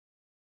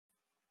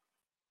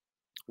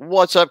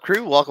What's up,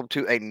 crew? Welcome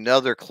to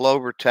another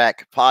Clover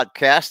Tech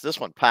podcast. This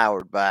one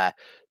powered by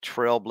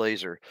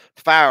Trailblazer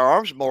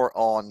Firearms. More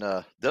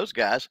on those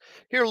guys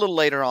here a little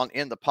later on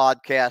in the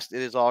podcast.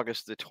 It is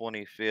August the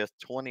 25th,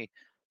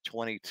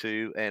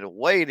 2022, and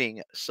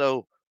waiting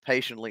so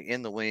patiently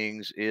in the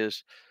wings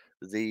is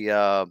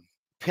the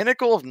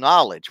pinnacle of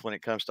knowledge when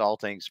it comes to all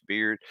things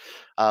beard.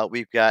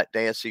 We've got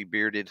Dancy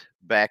Bearded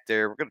back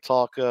there. We're going to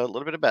talk a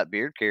little bit about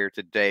beard care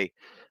today.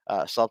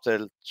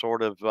 Something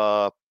sort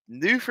of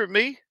new for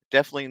me,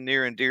 definitely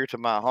near and dear to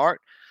my heart.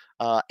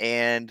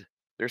 And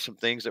there's some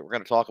things that we're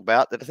going to talk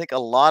about that I think a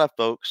lot of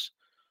folks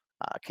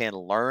can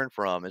learn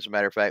from. As a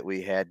matter of fact,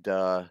 we had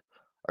our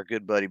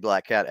good buddy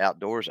Black Cat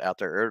Outdoors out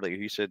there earlier.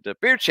 He said,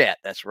 Beer chat,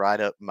 that's right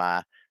up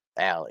my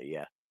alley.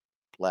 Yeah.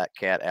 Black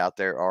Cat out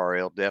there,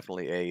 RL,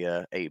 definitely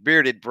a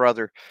bearded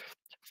brother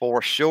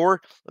for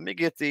sure. Let me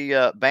get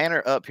the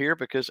banner up here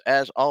because,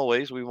 as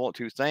always, we want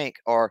to thank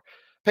our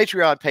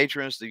Patreon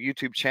patrons, the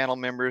YouTube channel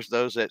members,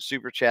 those that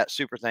super chat,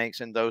 super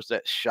thanks, and those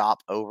that shop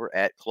over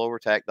at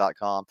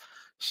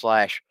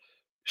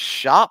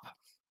clovertac.com/shop.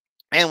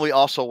 And we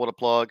also want to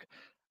plug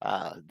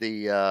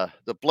the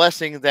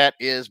blessing that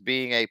is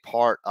being a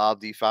part of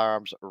the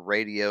Firearms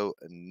Radio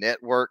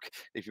Network.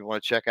 If you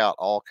want to check out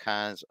all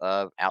kinds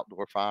of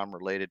outdoor firearm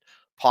related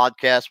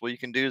podcasts, well, you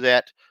can do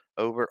that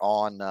over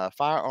on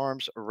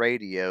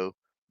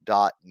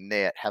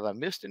firearmsradio.net. Have I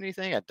missed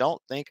anything? I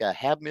don't think I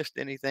have missed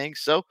anything.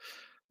 So,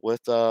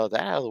 with that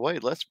out of the way,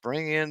 let's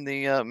bring in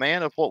the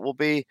man of what will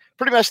be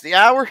pretty much the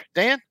hour.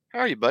 Dan, how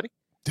are you, buddy?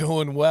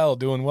 Doing well,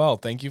 doing well.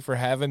 Thank you for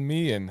having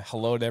me, and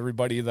hello to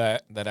everybody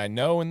that I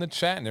know in the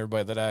chat and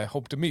everybody that I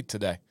hope to meet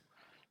today.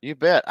 You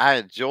bet. I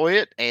enjoy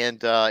it.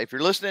 And if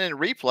you're listening in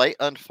replay,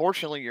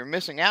 unfortunately, you're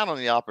missing out on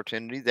the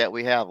opportunity that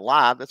we have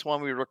live. That's why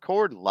we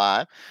record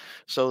live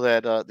so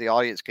that the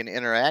audience can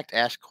interact,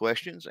 ask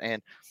questions,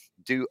 and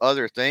do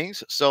other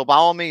things. So, by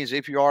all means,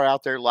 if you are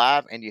out there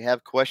live and you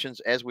have questions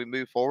as we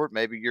move forward,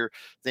 maybe you're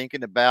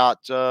thinking about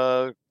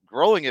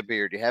growing a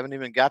beard, you haven't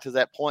even got to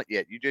that point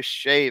yet. You just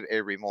shave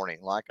every morning,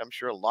 like I'm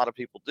sure a lot of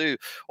people do.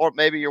 Or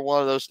maybe you're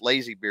one of those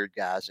lazy beard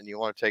guys and you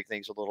want to take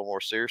things a little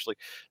more seriously.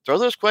 Throw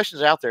those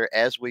questions out there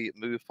as we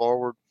move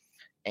forward,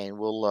 and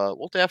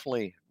we'll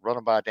definitely run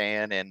them by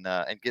Dan and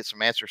get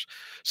some answers.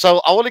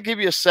 So I want to give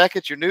you a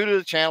second. You're new to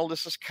the channel.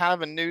 This is kind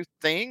of a new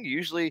thing.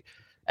 Usually,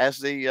 as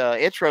the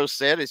intro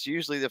said, it's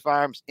usually the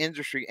firearms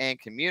industry and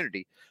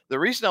community. The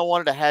reason I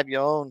wanted to have you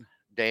on,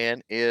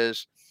 Dan,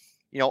 is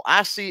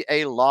I see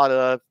a lot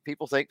of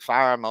people think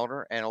firearm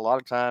owner, and a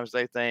lot of times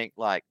they think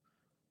like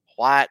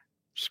white,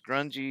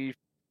 scrungy,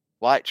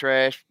 white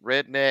trash,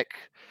 redneck.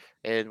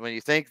 And when you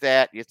think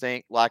that, you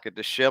think like a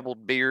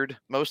disheveled beard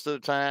most of the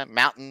time,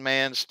 mountain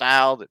man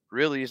style that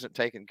really isn't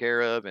taken care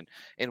of and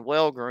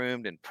well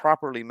groomed and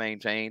properly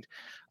maintained.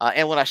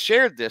 And when I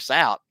shared this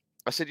out,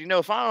 I said,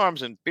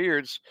 firearms and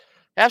beards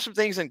have some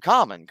things in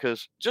common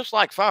because just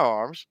like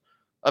firearms,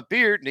 a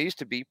beard needs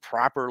to be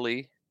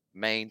properly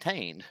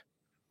maintained,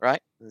 right?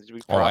 It needs to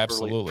be Oh, properly,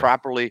 absolutely.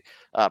 properly,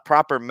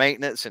 proper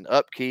maintenance and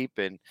upkeep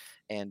and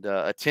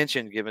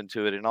attention given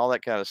to it and all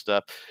that kind of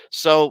stuff.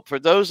 So for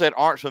those that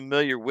aren't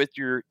familiar with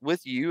you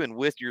and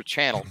with your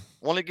channel,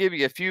 I want to give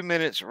you a few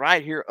minutes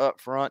right here up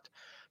front.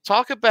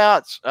 Talk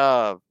about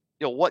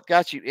what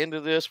got you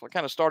into this, what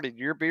kind of started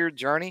your beard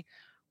journey,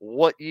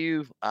 what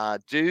you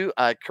do.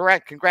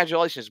 Correct.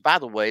 Congratulations, by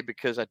the way,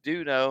 because I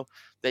do know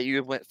that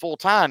you went full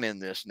time in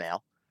this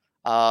now.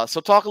 So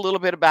talk a little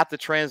bit about the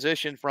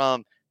transition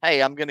from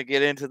hey, I'm going to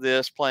get into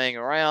this playing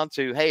around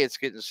to hey, it's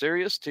getting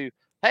serious to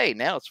hey,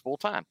 now it's full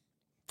time.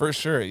 For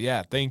sure.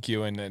 Yeah. Thank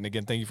you. And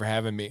again, thank you for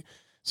having me.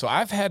 So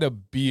I've had a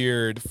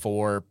beard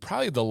for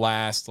probably the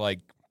last like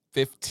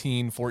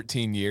 15,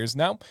 14 years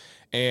now.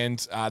 And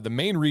the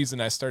main reason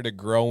I started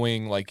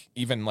growing like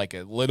even like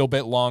a little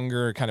bit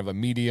longer, kind of a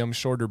medium,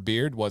 shorter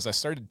beard was I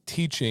started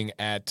teaching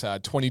at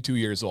 22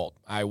 years old.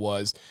 I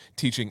was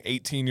teaching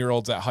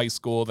 18-year-olds at high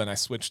school. Then I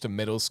switched to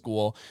middle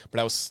school, but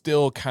I was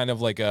still kind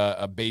of like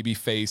a baby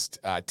faced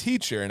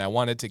teacher. And I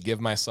wanted to give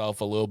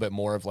myself a little bit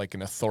more of like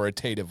an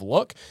authoritative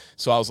look.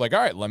 So I was like, all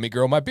right, let me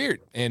grow my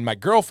beard. And my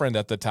girlfriend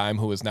at the time,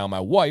 who is now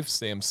my wife,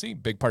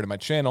 CMC, big part of my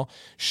channel,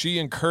 she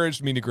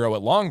encouraged me to grow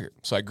it longer.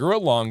 So I grew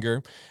it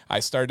longer.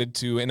 I started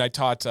to, and I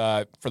taught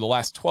for the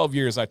last 12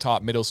 years, I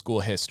taught middle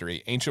school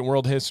history, ancient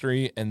world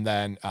history, and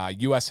then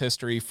US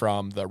history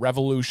from the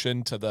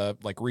Revolution to the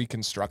like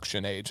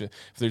Reconstruction age, if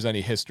there's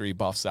any history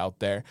buffs out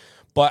there.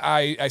 But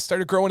I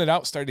started growing it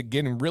out, started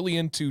getting really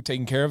into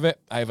taking care of it.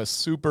 I have a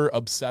super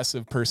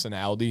obsessive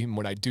personality. And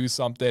when I do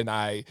something,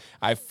 I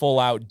full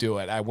out do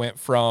it. I went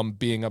from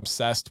being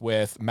obsessed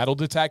with metal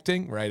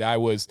detecting, right?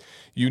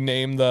 You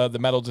name the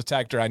metal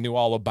detector, I knew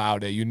all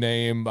about it. You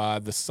name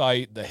the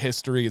site, the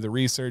history, the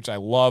research, I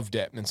loved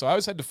it. And so I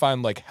always had to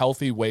find like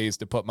healthy ways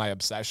to put my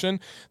obsession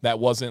that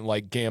wasn't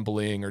like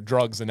gambling or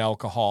drugs and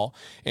alcohol.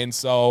 And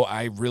so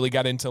I really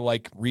got into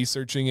like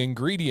researching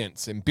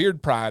ingredients and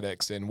beard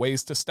products and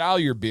ways to style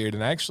your beard.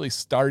 And I actually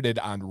started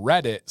on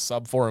Reddit,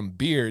 subforum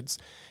beards,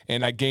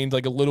 and I gained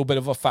like a little bit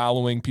of a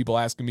following, people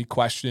asking me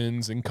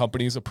questions and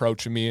companies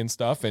approaching me and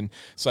stuff. And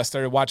so I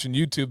started watching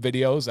YouTube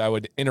videos. I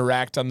would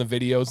interact on the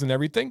videos and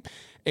everything.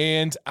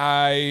 And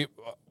I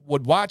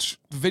would watch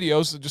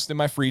videos just in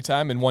my free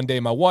time. And one day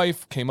my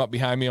wife came up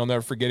behind me. I'll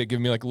never forget it,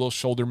 giving me like a little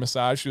shoulder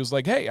massage. She was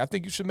like, "Hey, I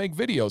think you should make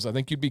videos. I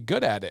think you'd be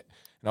good at it."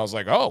 And I was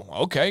like, "Oh,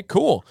 okay,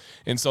 cool."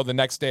 And so the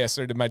next day I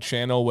started my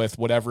channel with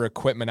whatever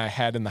equipment I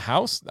had in the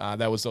house.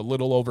 That was a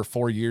little over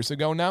 4 years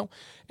ago now.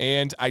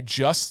 And I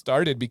just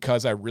started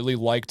because I really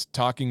liked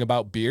talking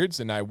about beards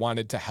and I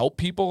wanted to help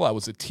people. I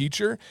was a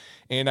teacher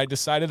and I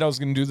decided I was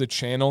going to do the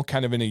channel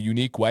kind of in a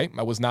unique way.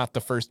 I was not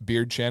the first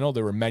beard channel.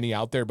 There were many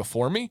out there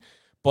before me,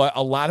 but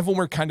a lot of them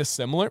were kind of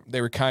similar. They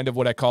were kind of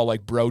what I call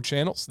like bro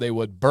channels. They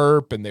would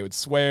burp and they would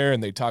swear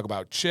and they'd talk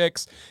about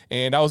chicks.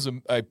 And I was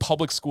a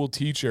public school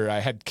teacher. I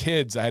had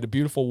kids. I had a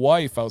beautiful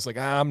wife. I was like,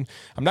 I'm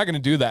not going to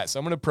do that.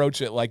 So I'm going to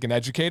approach it like an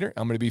educator.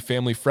 I'm going to be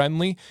family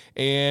friendly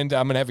and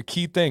I'm going to have a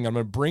key thing. I'm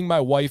going to bring my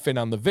wife in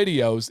on the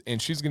videos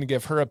and she's going to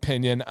give her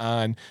opinion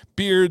on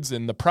beards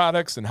and the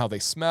products and how they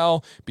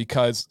smell.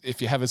 Because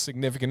if you have a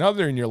significant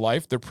other in your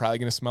life, they're probably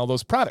going to smell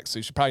those products. So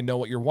you should probably know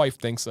what your wife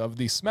thinks of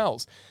these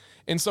smells.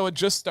 And so it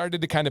just started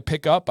to kind of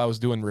pick up. I was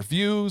doing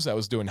reviews, I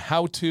was doing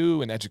how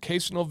to and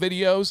educational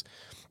videos.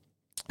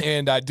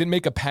 And I didn't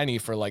make a penny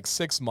for like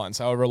 6 months,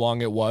 however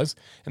long it was.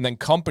 And then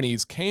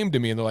companies came to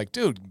me and they're like,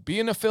 "Dude, be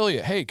an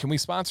affiliate. Hey, can we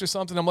sponsor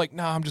something?" I'm like,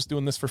 "No, I'm just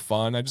doing this for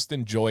fun. I just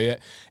enjoy it."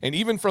 And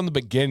even from the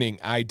beginning,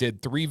 I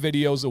did 3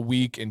 videos a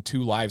week and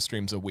 2 live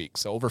streams a week.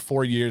 So over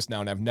 4 years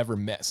now, and I've never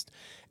missed.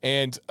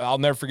 And I'll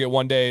never forget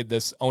one day,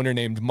 this owner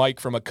named Mike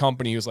from a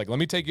company was like, "Let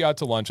me take you out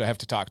to lunch. I have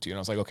to talk to you." And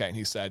I was like, "Okay." And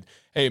he said,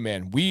 "Hey,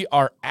 man, we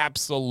are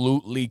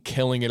absolutely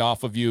killing it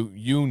off of you.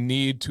 You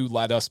need to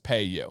let us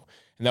pay you."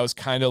 And that was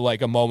kind of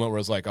like a moment where I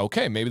was like,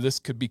 okay, maybe this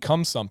could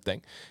become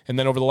something. And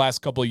then over the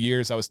last couple of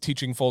years, I was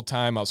teaching full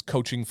time. I was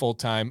coaching full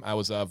time. I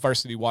was a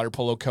varsity water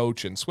polo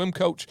coach and swim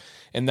coach.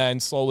 And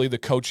then slowly the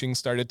coaching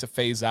started to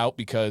phase out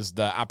because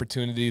the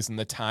opportunities and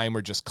the time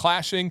were just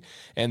clashing.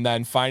 And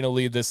then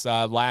finally this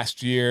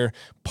last year,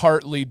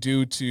 partly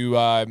due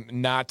to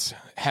not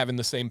having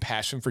the same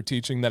passion for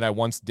teaching that I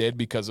once did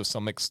because of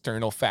some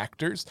external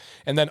factors.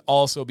 And then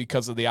also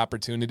because of the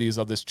opportunities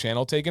of this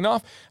channel taking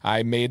off,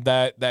 I made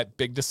that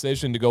big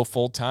decision to go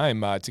full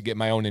time to get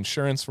my own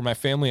insurance for my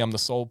family. I'm the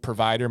sole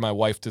provider. My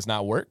wife does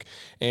not work.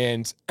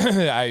 And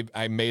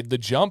I made the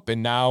jump.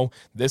 And now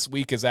this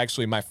week is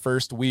actually my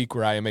first week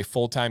where I am a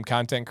full time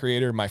content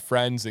creator. My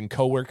friends and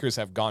coworkers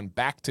have gone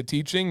back to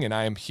teaching, and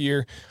I am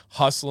here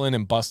hustling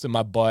and busting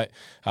my butt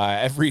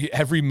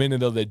every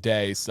minute of the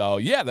day. So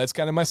yeah, that's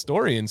kind of my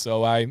story. And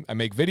so I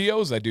make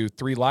videos. I do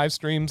 3 live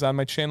streams on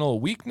my channel a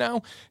week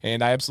now,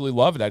 and I absolutely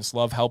love it. I just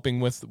love helping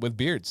with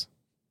beards.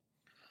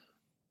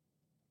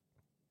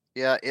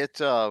 Yeah,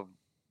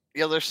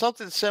 there's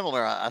something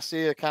similar. I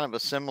see a kind of a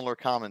similar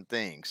common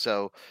thing.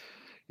 So,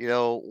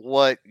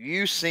 what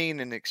you've seen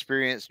and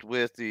experienced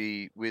with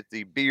the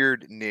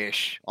beard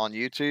niche on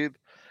YouTube,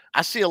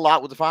 I see a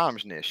lot with the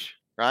firearms niche,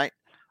 right?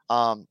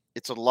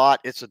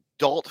 It's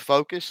adult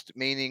focused,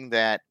 meaning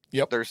that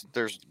Yep.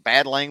 there's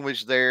bad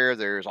language there,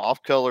 there's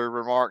off color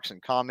remarks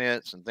and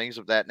comments and things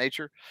of that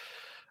nature.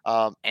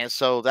 And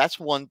so that's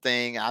one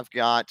thing. I've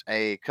got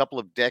a couple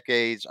of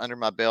decades under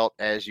my belt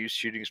as youth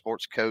shooting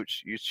sports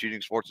coach, youth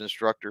shooting sports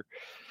instructor,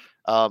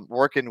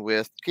 working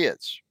with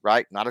kids,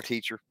 right? Not a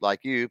teacher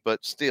like you,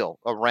 but still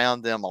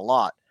around them a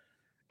lot.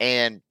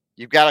 And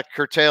you've got to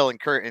curtail and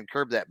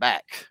curb that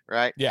back,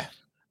 right? Yeah.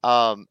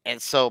 And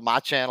so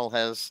my channel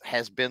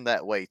has been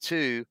that way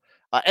too.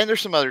 And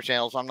there's some other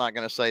channels. I'm not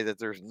going to say that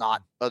there's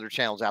not other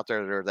channels out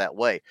there that are that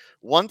way.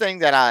 One thing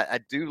that I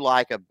do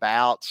like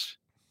about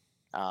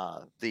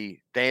the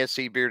Dan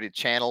C Bearded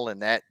channel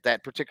and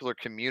that particular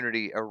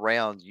community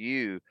around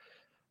you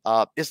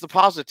is the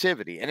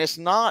positivity, and it's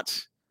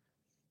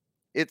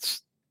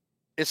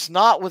it's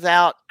not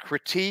without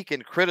critique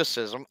and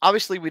criticism.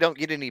 Obviously, we don't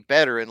get any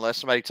better unless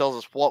somebody tells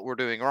us what we're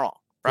doing wrong,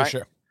 For right?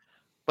 sure.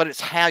 But it's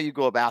how you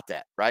go about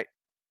that, right?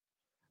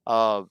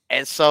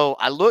 And so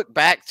I look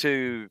back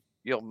to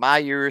my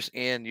years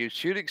in youth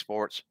shooting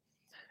sports,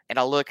 and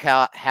I look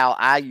how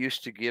I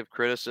used to give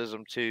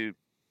criticism to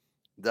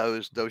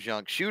those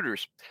young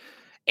shooters.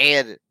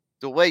 And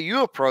the way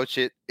you approach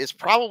it is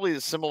probably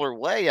the similar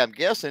way, I'm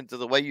guessing, to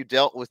the way you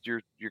dealt with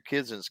your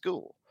kids in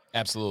school.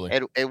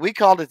 Absolutely. And we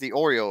called it the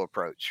Oreo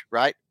approach,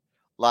 right?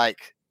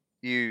 Like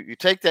you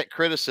take that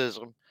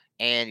criticism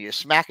and you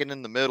smack it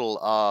in the middle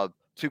of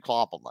two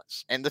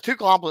compliments. And the two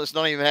compliments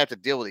don't even have to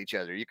deal with each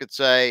other. You could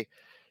say,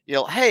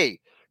 "Hey,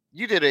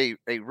 you did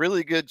a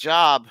really good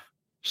job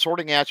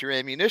sorting out your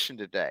ammunition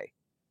today.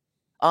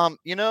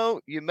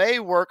 You may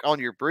work on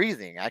your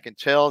breathing. I can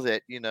tell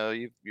that,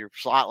 you're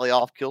slightly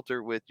off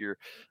kilter with your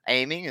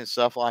aiming and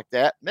stuff like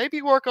that.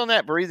 Maybe work on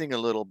that breathing a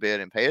little bit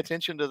and pay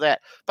attention to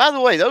that. By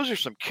the way, those are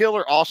some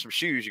killer awesome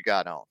shoes you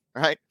got on,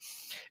 right?"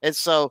 And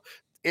so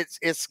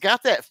it's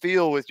got that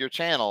feel with your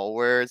channel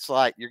where it's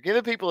like you're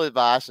giving people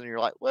advice and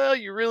you're like, "Well,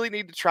 you really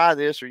need to try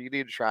this or you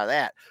need to try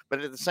that."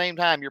 But at the same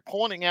time, you're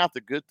pointing out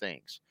the good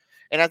things.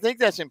 And I think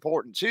that's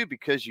important too,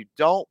 because you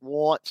don't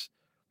want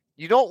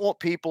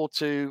people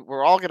to,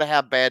 we're all going to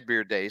have bad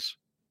beard days,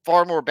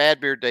 far more bad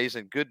beard days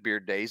than good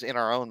beard days in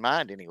our own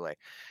mind anyway.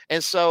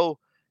 And so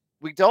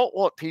we don't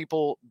want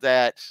people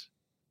that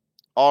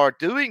are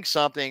doing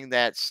something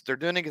that's, they're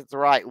doing it the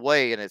right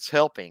way and it's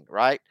helping,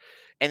 right?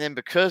 And then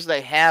because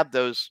they have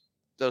those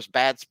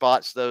bad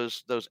spots,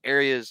 those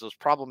areas, those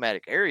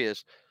problematic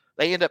areas,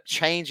 they end up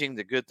changing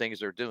the good things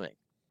they're doing,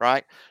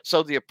 right?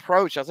 So the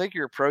approach, I think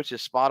your approach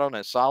is spot on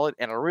and solid,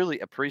 and I really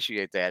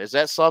appreciate that. Is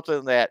that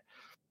something that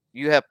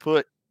you have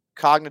put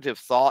cognitive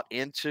thought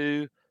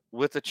into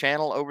with the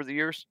channel over the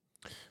years?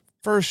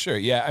 For sure.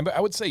 Yeah. I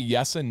would say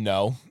yes and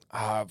no.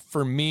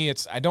 For me,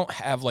 I don't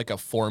have like a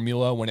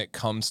formula when it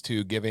comes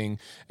to giving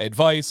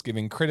advice,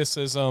 giving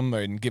criticism,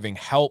 and giving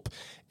help.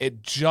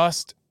 It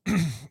just,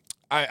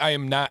 I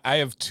am not, I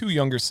have two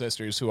younger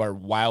sisters who are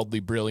wildly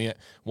brilliant.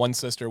 One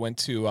sister went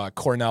to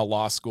Cornell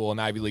Law School, an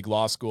Ivy League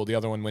law school. The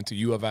other one went to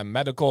U of M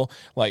Medical.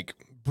 Like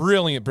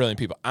brilliant, brilliant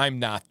people. I'm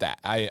not that.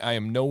 I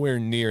am nowhere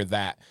near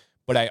that,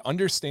 but I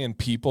understand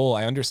people.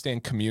 I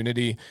understand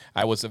community.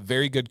 I was a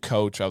very good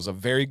coach. I was a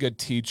very good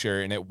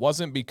teacher. And it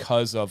wasn't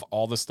because of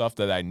all the stuff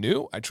that I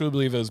knew. I truly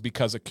believe it was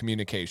because of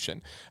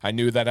communication. I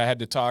knew that I had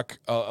to talk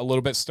a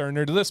little bit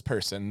sterner to this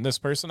person. This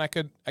person I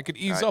could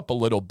ease Right. up a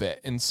little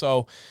bit. And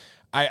so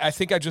I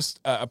think I just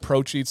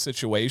approach each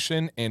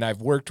situation, and I've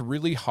worked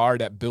really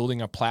hard at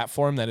building a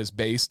platform that is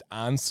based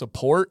on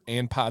support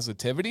and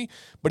positivity,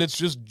 but it's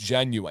just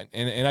genuine.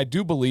 And I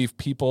do believe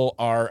people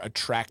are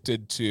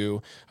attracted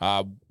to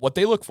what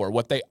they look for,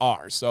 what they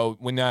are. So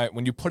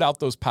when you put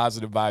out those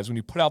positive vibes, when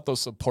you put out those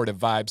supportive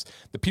vibes,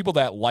 the people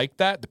that like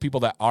that, the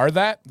people that are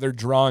that, they're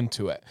drawn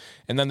to it.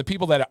 And then the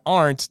people that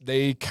aren't,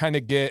 they kind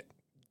of get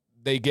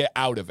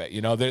out of it.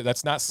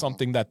 That's not Mhm.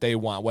 something that they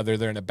want, whether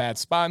they're in a bad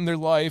spot in their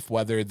life,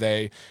 whether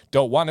they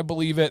don't want to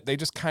believe it, they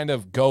just kind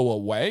of go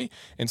away.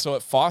 And so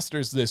it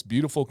fosters this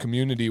beautiful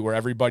community where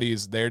everybody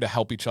is there to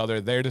help each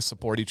other, there to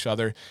support each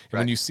other. And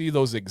when Right. you see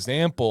those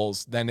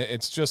examples, then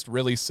it's just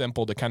really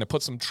simple to kind of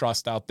put some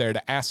trust out there,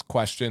 to ask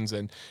questions.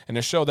 And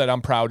a show that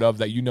I'm proud of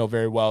that you know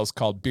very well is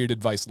called Beard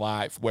Advice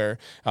Live, where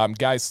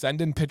guys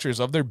send in pictures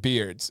of their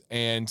beards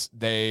and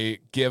they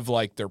give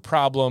like their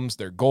problems,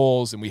 their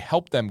goals, and we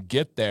help them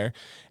get there.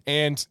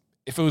 And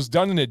if it was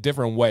done in a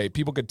different way,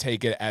 people could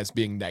take it as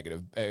being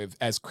negative,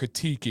 as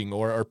critiquing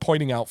or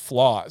pointing out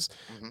flaws.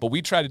 Mhm. But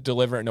we try to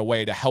deliver it in a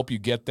way to help you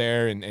get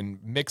there,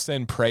 and mix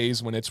in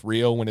praise when it's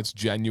real, when it's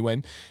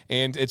genuine.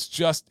 And it's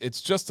just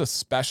a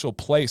special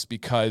place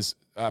because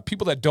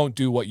people that don't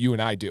do what you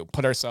and I do,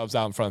 put ourselves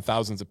out in front of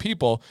thousands of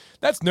people,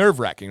 that's nerve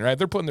wracking, right?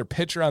 They're putting their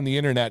picture on the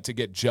internet to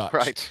get judged.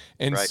 Right.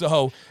 And Right.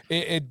 so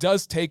it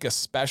does take a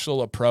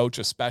special approach,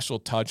 a special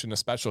touch, and a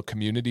special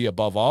community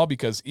above all,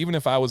 because even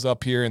if I was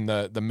up here and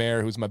the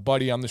mayor, who's my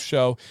buddy on the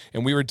show,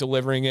 and we were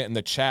delivering it and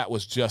the chat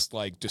was just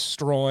like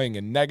destroying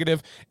and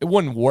negative, it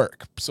wouldn't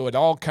work. So it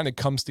all kind of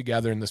comes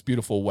together in this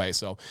beautiful way.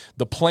 So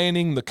the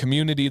planning, the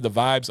community, the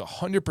vibes,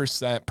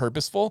 100%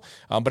 purposeful.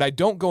 But I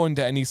don't go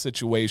into any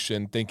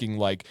situation thinking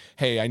like,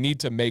 hey, I need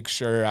to make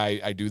sure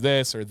I do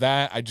this or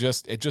that.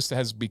 It just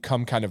has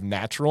become kind of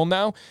natural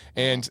now. Mhm.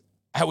 And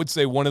I would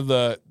say one of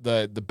the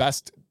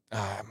best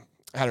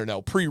I don't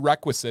know,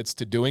 prerequisites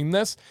to doing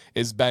this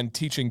has been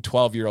teaching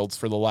 12-year-olds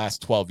for the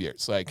last 12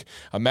 years. Like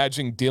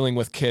imagine dealing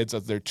with kids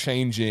as they're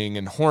changing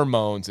and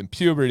hormones and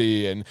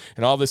puberty and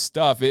all this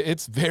stuff.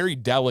 It's very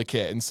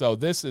delicate. And so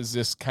this is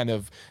just kind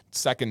of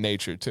second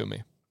nature to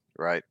me.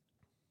 Right.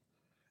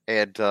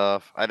 And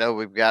I know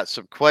we've got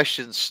some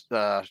questions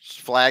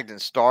flagged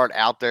and starred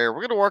out there.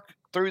 We're going to work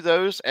through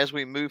those as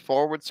we move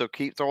forward. So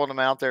keep throwing them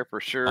out there for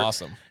sure.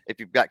 Awesome. If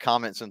you've got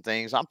comments and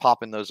things, I'm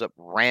popping those up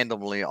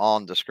randomly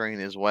on the screen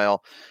as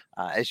well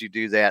as you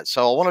do that.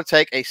 So I want to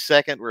take a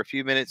second. We're a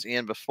few minutes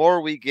in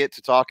before we get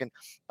to talking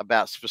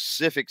about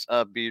specifics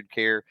of beard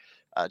care.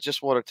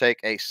 Just want to take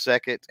a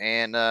second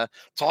and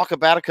talk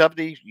about a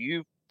company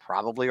you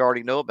probably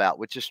already know about,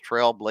 which is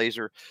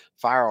Trailblazer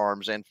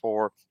Firearms. And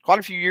for quite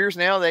a few years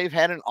now, they've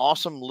had an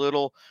awesome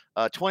little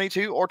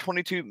 22 or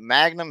 22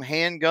 Magnum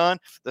handgun,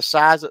 the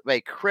size of a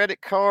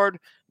credit card,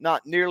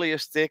 not nearly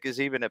as thick as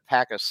even a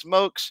pack of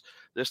smokes.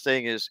 This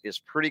thing is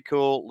pretty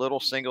cool, little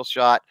single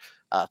shot.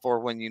 For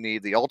when you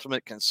need the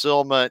ultimate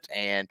concealment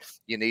and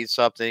you need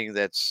something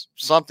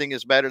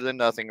is better than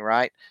nothing,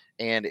 right?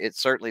 And it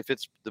certainly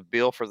fits the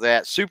bill for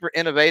that. Super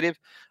innovative.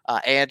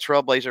 And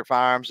Trailblazer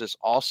Firearms has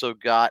also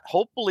got,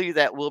 hopefully,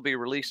 that will be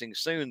releasing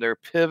soon, their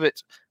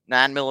Pivot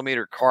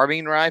 9mm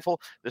carbine rifle.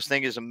 This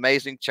thing is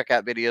amazing. Check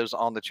out videos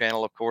on the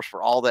channel, of course,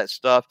 for all that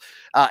stuff.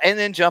 And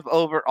then jump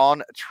over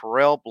on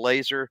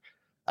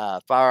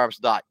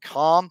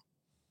trailblazerfirearms.com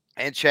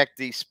and check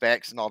the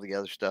specs and all the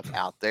other stuff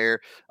out there.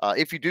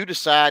 If you do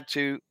decide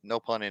to, no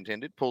pun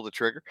intended, pull the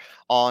trigger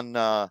on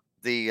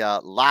the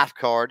life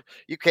card,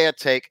 you can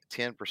take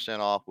 10%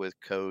 off with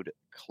code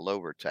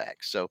CloverTax.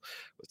 So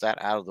with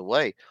that out of the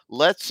way,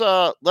 let's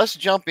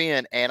jump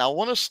in, and I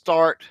want to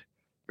start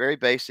very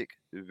basic,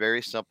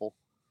 very simple,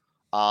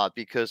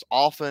 because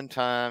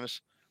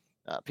oftentimes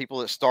people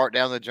that start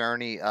down the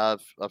journey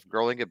of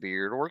growing a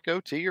beard or a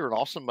goatee or an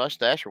awesome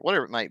mustache or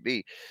whatever it might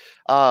be,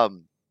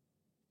 um,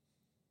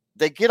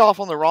 they get off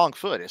on the wrong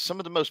foot. It's some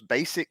of the most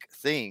basic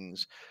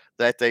things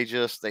that they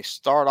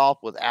start off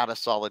without a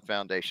solid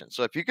foundation.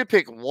 So if you could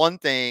pick one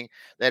thing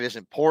that is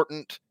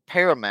important,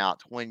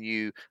 paramount when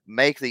you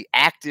make the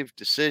active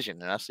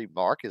decision, and I see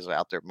Mark is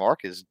out there.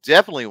 Mark is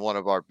definitely one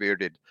of our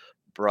bearded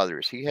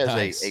brothers. He has a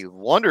Nice.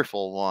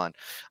 wonderful one.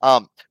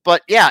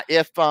 But yeah,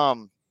 if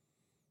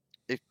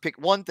pick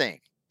one thing,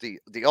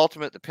 the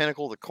ultimate, the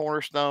pinnacle, the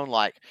cornerstone,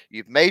 like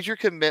you've made your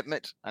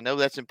commitment. I know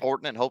that's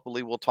important, and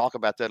hopefully we'll talk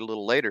about that a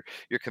little later.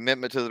 Your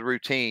commitment to the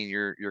routine,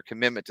 your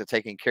commitment to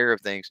taking care of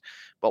things.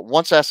 But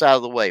once that's out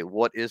of the way,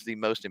 what is the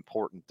most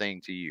important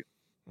thing to you?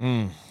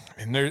 Mm.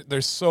 And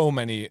there's so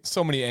many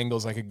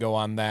angles I could go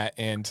on that.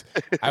 And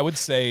I would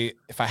say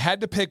if I had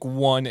to pick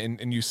one,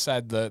 and you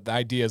said the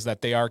idea is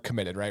that they are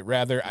committed, right?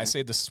 Rather, I Mhm.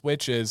 say the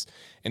switch is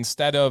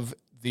instead of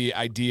the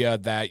idea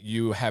that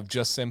you have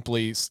just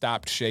simply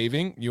stopped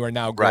shaving, you are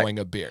now Right. growing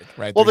a beard,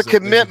 right? Well, the There's a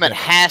commitment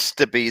difference. has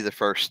to be the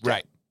first step.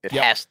 Right. It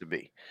Yep. has to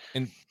be.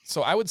 And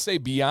so I would say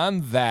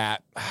beyond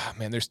that,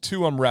 man, there's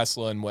two I'm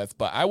wrestling with,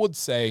 but I would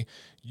say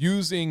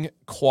using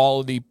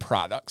quality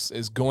products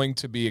is going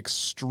to be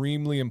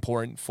extremely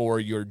important for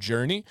your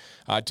journey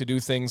to do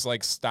things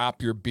like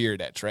stop your beard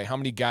itch, right? How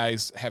many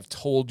guys have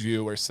told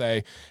you or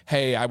say,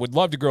 hey, I would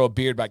love to grow a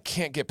beard, but I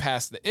can't get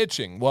past the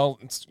itching? Well,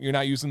 you're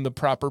not using the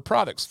proper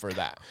products for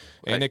that.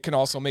 And Right. it can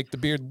also make the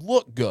beard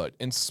look good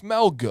and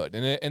smell good.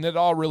 And it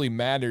all really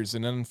matters.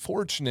 And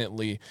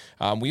unfortunately,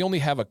 we only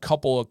have a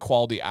couple of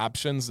quality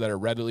options that are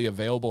readily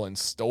available in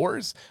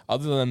stores.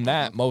 Other than Hmm.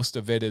 that, most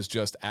of it is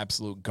just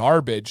absolute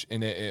garbage.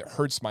 And it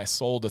hurts my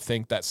soul to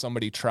think that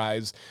somebody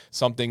tries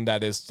something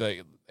that is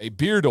a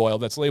beard oil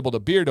that's labeled a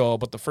beard oil,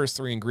 but the first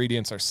three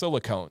ingredients are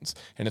silicones.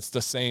 And it's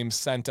the same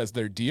scent as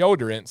their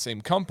deodorant,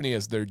 same company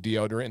as their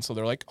deodorant. So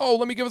they're like, oh,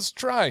 let me give this a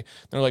try. And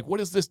they're like,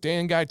 what is this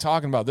Dan guy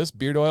talking about? This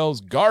beard oil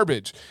is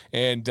garbage.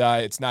 And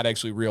it's not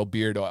actually real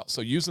beard oil. So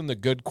using the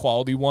good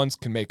quality ones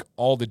can make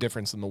all the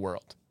difference in the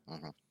world.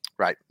 Hmm.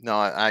 Right. No,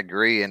 I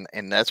agree, and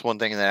that's one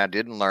thing that I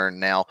didn't learn.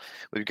 Now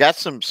we've got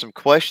some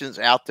questions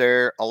out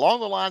there along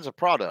the lines of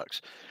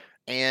products.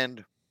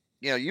 And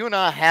you and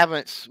I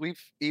haven't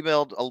we've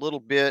emailed a little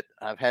bit.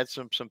 I've had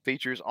some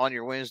features on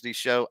your Wednesday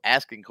show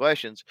asking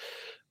questions,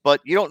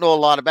 but you don't know a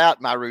lot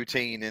about my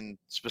routine and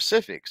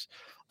specifics.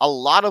 A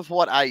lot of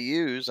what I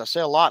use, I say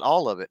a lot,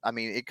 all of it. I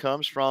mean, it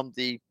comes from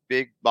the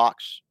big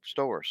box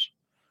stores.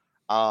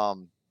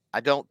 Um, I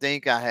don't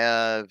think I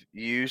have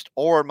used,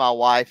 or my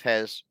wife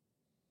has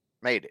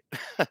made it.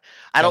 Okay.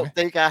 I don't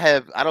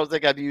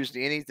think I've used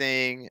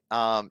anything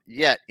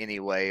yet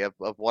anyway of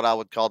what I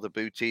would call the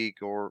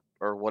boutique or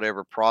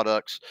whatever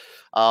products.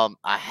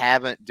 I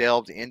haven't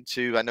delved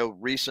into. I know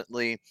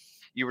recently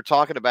you were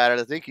talking about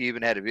it. I think you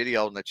even had a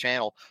video on the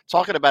channel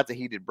talking about the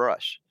heated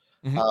brush.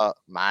 Hmm.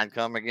 Mine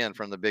come again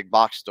from the big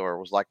box store,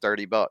 was like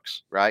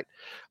 $30, right?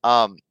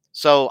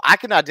 So I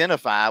can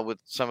identify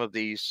with some of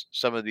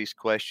these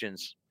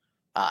questions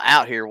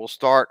out here. We'll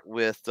start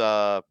with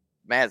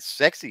Mad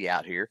Sexy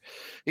out here.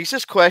 He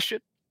says, question.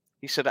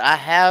 He said, I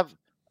have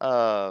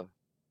uh,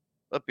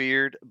 a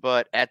beard,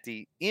 but at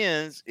the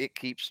ends, it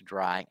keeps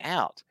drying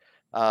out.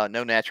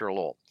 No natural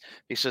oil.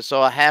 He says,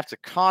 so I have to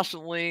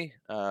constantly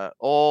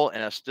oil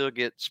and I still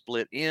get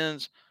split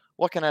ends.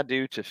 What can I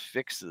do to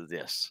fix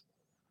this?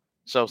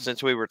 So,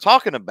 since we were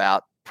talking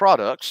about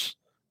products,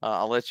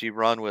 I'll let you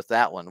run with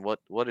that one.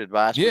 What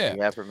advice would Yeah.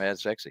 you have for Mad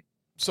Sexy?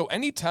 So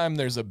anytime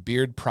there's a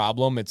beard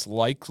problem, it's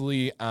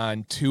likely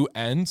on two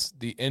ends,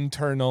 the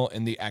internal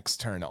and the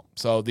external.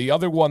 So the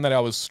other one that I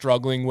was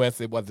struggling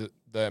with, it was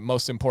the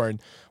most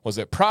important, was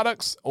it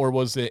products or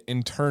was it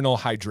internal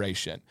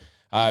hydration?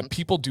 Hmm.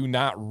 People do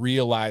not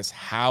realize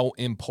how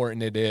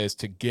important it is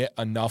to get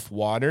enough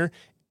water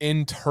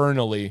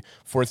internally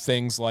for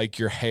things like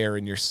your hair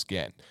and your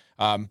skin.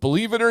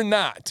 Believe it or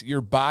not,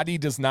 your body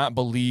does not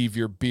believe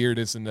your beard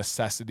is a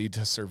necessity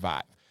to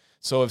survive.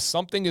 So if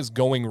something is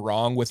going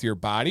wrong with your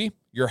body,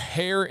 your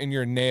hair and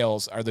your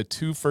nails are the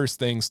two first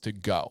things to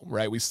go,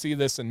 right? We see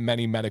this in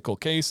many medical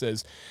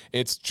cases.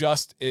 It's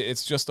just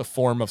a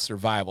form of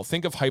survival.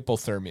 Think of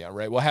hypothermia,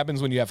 right? What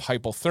happens when you have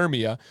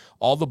hypothermia?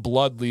 All the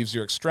blood leaves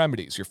your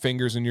extremities, your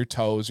fingers and your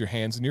toes, your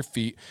hands and your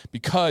feet,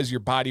 because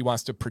your body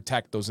wants to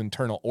protect those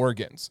internal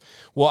organs.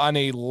 Well, on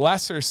a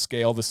lesser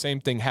scale, the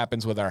same thing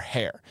happens with our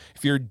hair.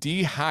 If you're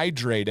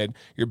dehydrated,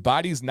 your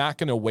body's not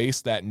going to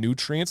waste that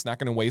nutrients, not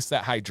going to waste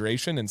that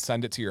hydration and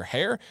send it to your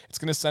hair. It's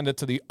going to send it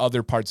to the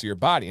other parts of your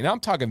body. And I'm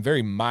talking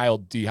very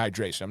mild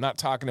dehydration. I'm not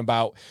talking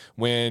about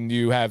when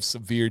you have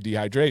severe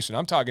dehydration.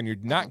 I'm talking you're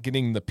Hmm. not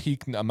getting the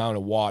peak amount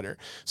of water.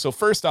 So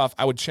first off,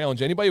 I would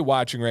challenge anybody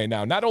watching right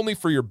now, not only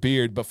for your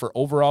beard, but for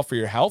overall for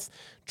your health,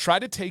 try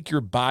to take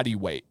your body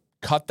weight,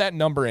 cut that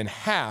number in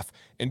half,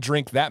 and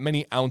drink that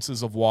many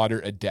ounces of water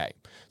a day.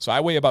 So I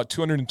weigh about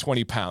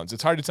 220 pounds.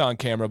 It's hard to tell on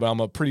camera, but I'm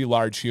a pretty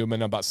large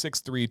human. I'm about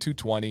 6'3",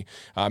 220,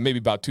 maybe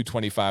about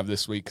 225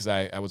 this week because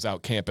I was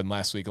out camping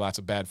last week, lots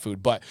of bad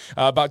food, but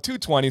about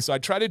 220. So I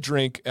try to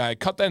drink, I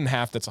cut that in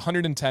half. That's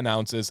 110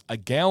 ounces. A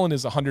gallon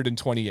is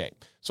 128.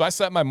 So I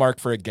set my mark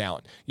for a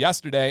gallon.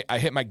 Yesterday, I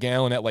hit my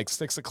gallon at like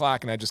 6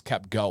 o'clock and I just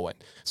kept going.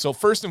 So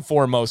first and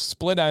foremost,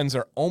 split ends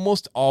are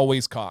almost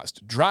always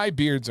caused. Dry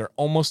beards are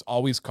almost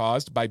always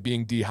caused by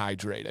being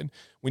dehydrated.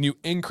 When you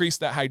increase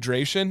that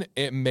hydration,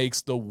 it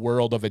makes the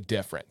world of a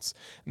difference.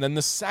 And then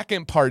the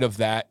second part of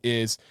that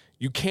is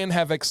you can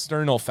have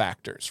external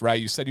factors,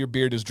 right? You said your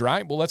beard is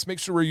dry. Well, let's make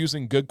sure we're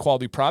using good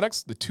quality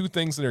products. The two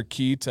things that are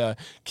key to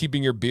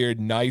keeping your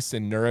beard nice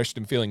and nourished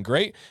and feeling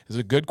great is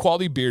a good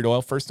quality beard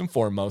oil, first and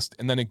foremost,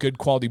 and then a good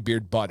quality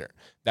beard butter.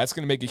 That's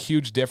going to make a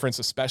huge difference,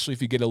 especially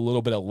if you get a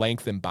little bit of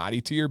length and body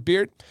to your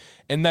beard.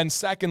 And then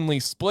secondly,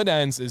 split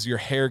ends is your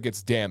hair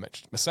gets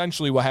damaged.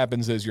 Essentially what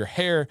happens is your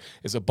hair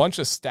is a bunch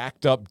of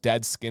stacked up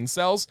dead skin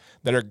cells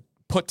that are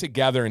put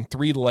together in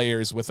 3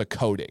 layers with a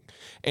coating.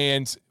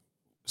 And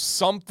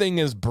something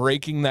is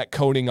breaking that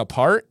coating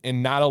apart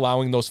and not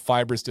allowing those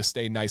fibers to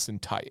stay nice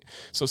and tight.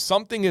 So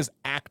something is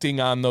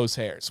acting on those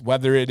hairs,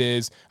 whether it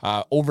is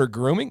over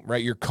grooming,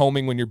 right? You're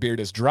combing when your beard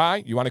is dry.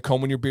 You want to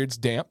comb when your beard's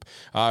damp.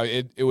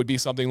 It would be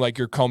something like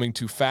you're combing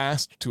too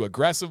fast, too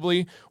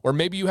aggressively, or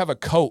maybe you have a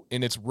coat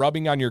and it's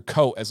rubbing on your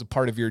coat as a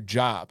part of your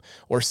job,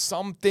 or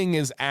something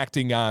is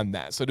acting on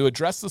that. So to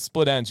address the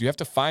split ends, you have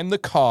to find the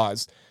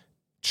cause,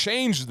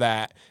 change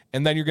that,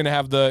 and then you're going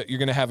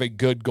to have a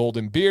good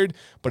golden beard.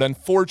 But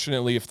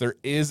unfortunately, if there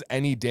is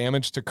any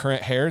damage to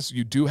current hairs,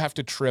 you do have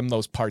to trim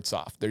those parts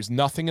off. There's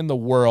nothing in the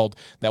world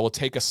that will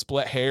take a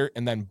split hair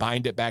and then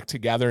bind it back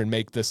together and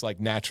make this like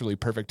naturally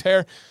perfect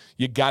hair.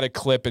 You got to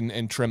clip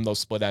and trim those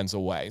split ends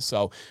away.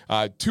 So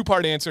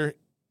 2-part answer: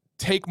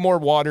 take more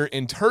water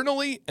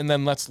internally, and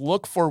then let's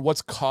look for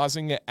what's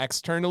causing it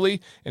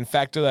externally and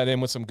factor that in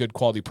with some good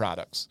quality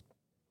products.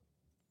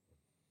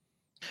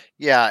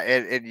 Yeah,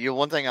 and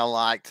one thing I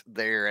liked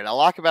there, and I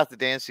like about the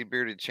Dancy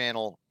Bearded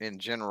channel in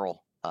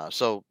general.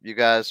 So you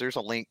guys, there's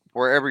a link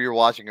wherever you're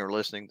watching or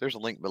listening. There's a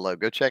link below.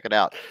 Go check it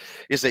out.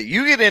 Is that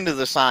you get into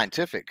the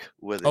scientific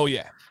with it? Oh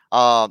yeah.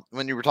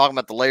 When you were talking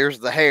about the layers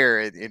of the hair,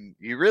 and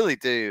you really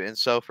do. And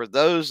so for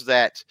those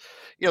that,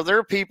 there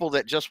are people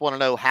that just want to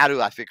know, how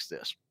do I fix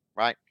this,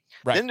 right?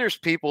 Right. Then there's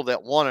people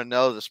that want to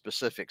know the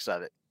specifics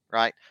of it,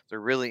 right?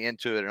 They're really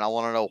into it, and I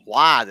want to know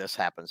why this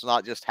happens,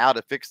 not just how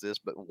to fix this,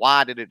 but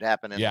why did it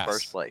happen in the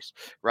first Yes. place,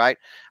 right?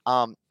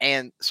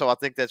 And so I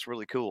think that's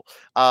really cool.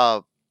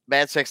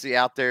 Mad Sexy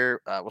out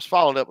there was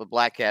followed up with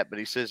Black Cat, but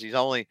he says he's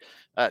only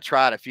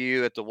tried a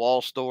few at the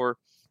wall store.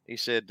 He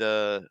said,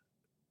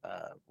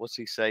 what's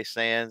he say,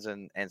 Sands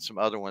and some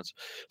other ones.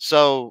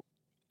 So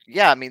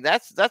yeah, I mean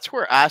that's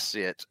where I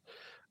sit.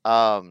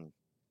 Um,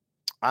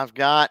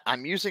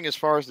 I'm using, as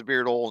far as the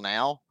beard oil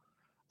now,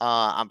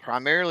 I'm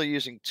primarily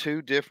using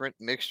 2 different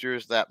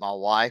mixtures that my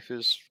wife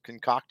has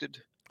concocted.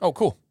 Oh,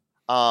 cool.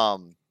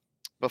 Um,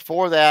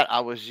 Before that, I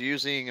was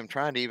using, I'm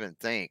trying to even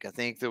think. I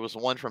think there was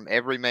one from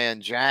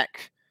Everyman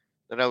Jack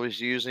that I was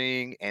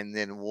using, and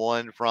then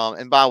one from,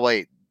 and by the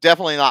way,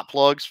 definitely not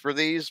plugs for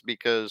these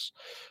because,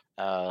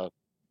 uh,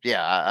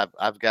 yeah,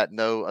 I've got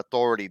no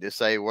authority to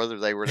say whether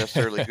they were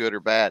necessarily good or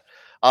bad.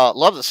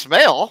 Love the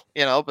smell,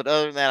 but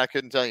other than that, I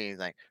couldn't tell you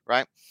anything,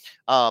 right?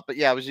 But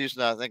yeah, I was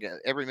using, I think,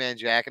 Everyman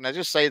Jack, and I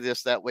just say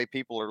this that way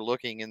people are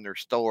looking in their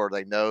store,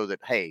 they know that,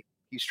 hey,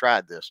 he's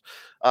tried this.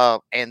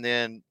 And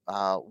then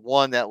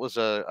one that was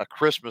a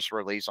Christmas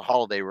release, a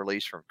holiday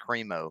release from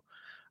Cremo,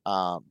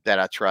 that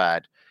I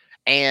tried.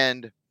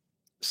 And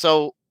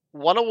so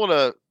what I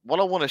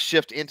want to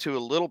shift into a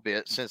little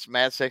bit, since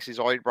Mad Sexy's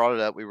already brought it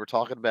up, we were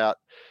talking about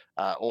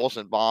oils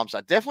and bombs.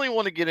 I definitely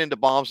want to get into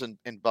bombs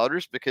and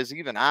butters because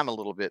even I'm a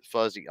little bit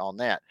fuzzy on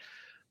that.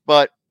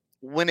 But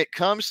when it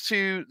comes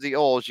to the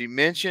oils,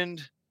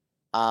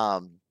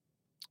 um,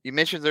 you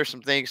mentioned there's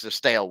some things to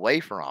stay away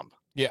from.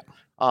 Yeah.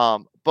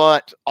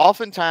 But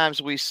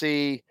oftentimes we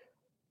see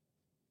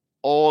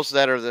oils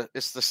that are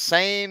it's the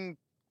same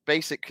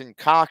basic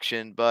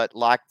concoction, but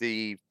like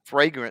the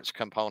fragrance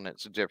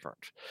components are different.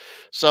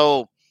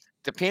 So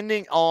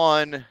depending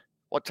on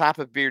what type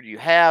of beard you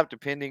have,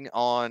 depending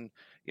on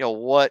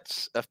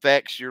what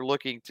effects you're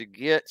looking to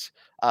get,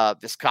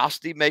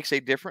 viscosity makes a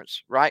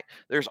difference, right?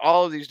 There's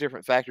all of these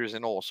different factors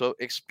in oil. So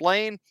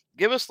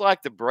give us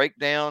like the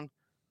breakdown,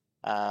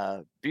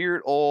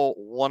 beard oil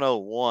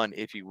 101,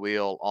 if you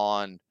will,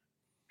 on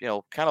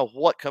kind of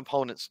what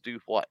components do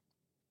what.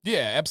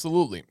 Yeah,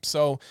 absolutely.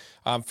 So,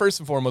 first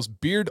and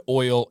foremost, beard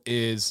oil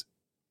is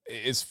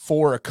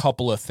for a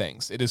couple of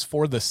things. It is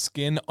for the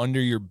skin under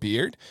your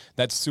beard.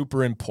 That's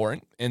super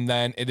important. and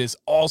then it is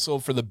also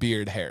for the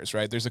beard hairs,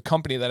 right? There's a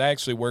company that I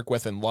actually work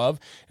with and love,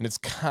 and it's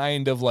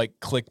kind of like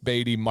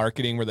clickbaity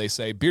marketing where they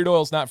say beard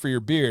oil is not for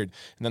your beard,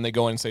 and then they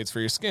go in and say it's for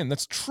your skin.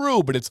 That's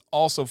true, but it's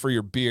also for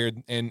your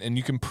beard, and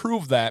you can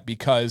prove that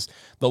because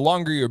the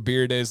longer your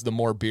beard is, the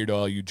more beard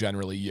oil you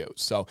generally use.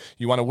 So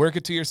you want to work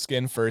it to your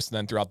skin first and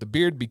then throughout the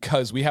beard,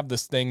 because we have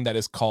this thing that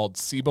is called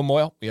sebum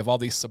oil. We have all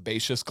these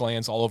sebaceous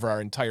glands all over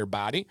our entire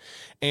body,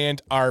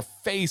 and our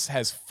face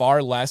has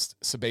far less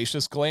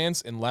sebaceous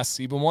glands and less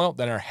sebum oil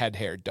than our head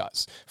hair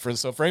does. For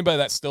anybody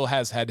that still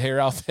has head hair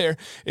out there,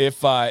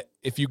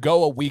 if you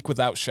go a week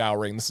without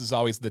showering, this is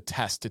always the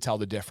test to tell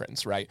the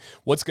difference, right?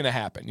 What's going to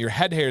happen? Your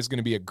head hair is going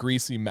to be a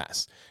greasy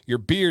mess. Your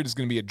beard is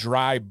going to be a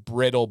dry,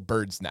 brittle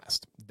bird's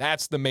nest.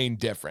 That's the main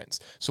difference.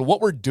 So what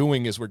we're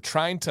doing is we're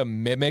trying to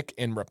mimic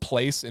and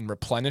replace and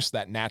replenish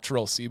that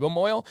natural sebum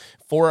oil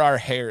for our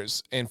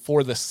hairs and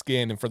for the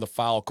skin and for the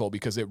follicle,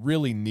 because it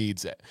really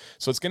needs it.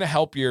 So it's going to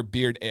help your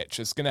beard itch.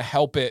 It's going to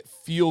help it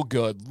feel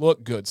good,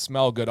 look good,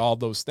 smell good, all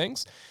those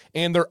things.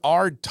 And there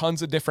are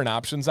tons of different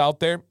options out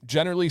there.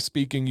 Generally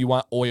speaking, you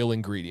want oil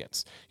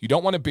ingredients. You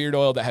don't want a beard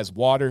oil that has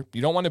water.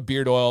 You don't want a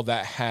beard oil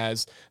that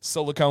has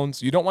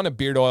silicones. You don't want a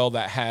beard oil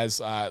that has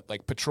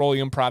like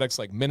petroleum products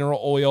like mineral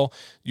oil.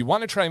 You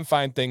want to try and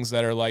find things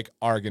that are like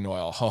argan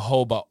oil,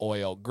 jojoba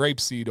oil,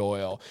 grapeseed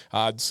oil,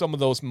 some of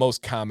those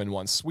most common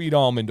ones, sweet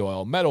almond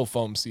oil, metal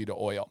foam seed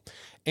oil.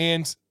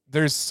 And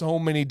there's so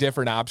many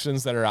different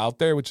options that are out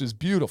there, which is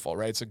beautiful,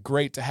 right? It's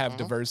great to have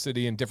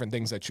diversity and different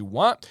things that you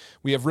want.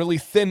 We have really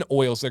thin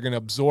oils that are going to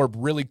absorb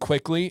really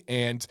quickly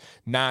and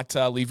not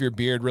leave your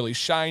beard really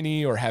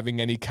shiny or having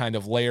any kind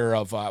of layer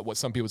of what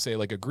some people say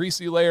like a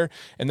greasy layer.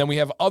 And then we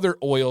have other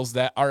oils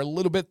that are a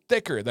little bit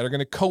thicker that are going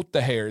to coat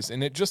the hairs.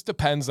 And it just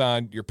depends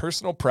on your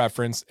personal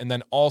preference and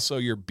then also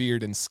your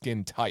beard and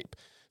skin type.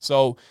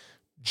 So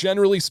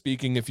generally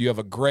speaking, if you have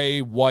a gray,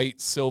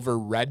 white, silver,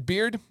 red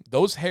beard,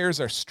 those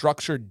hairs are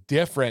structured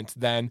different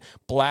than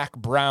black,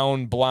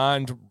 brown,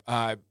 blonde,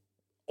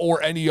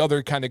 or any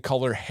other kind of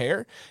color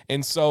hair.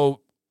 And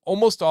so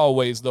almost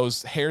always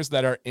those hairs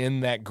that are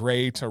in that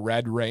gray to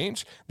red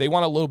range, they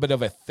want a little bit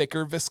of a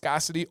thicker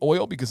viscosity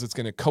oil because it's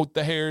going to coat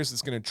the hairs.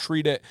 It's going to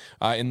treat it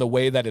in the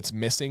way that it's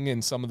missing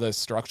in some of the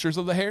structures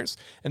of the hairs.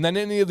 And then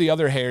any of the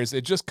other hairs,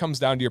 it just comes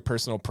down to your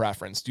personal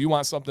preference. Do you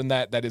want something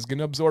that is going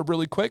to absorb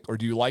really quick, or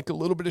do you like a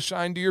little bit of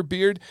shine to your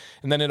beard?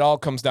 And then it all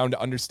comes down to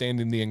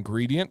understanding the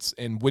ingredients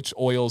and which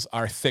oils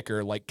are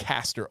thicker, like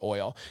castor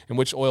oil, and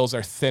which oils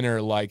are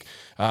thinner, like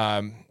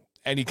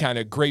any kind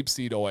of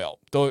grapeseed oil.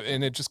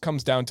 And it just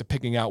comes down to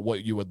picking out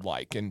what you would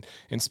like. And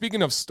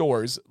speaking of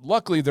stores,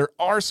 luckily there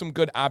are some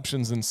good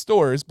options in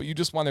stores, but you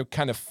just want to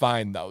kind of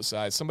find those.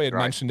 Somebody had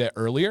mentioned it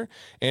earlier,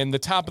 and the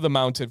top of the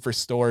mountain for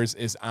stores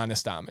is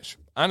Honest Amish.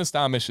 Honest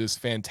Amish is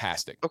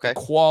fantastic. The Okay.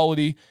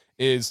 quality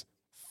is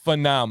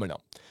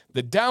phenomenal.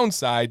 The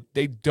downside,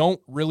 they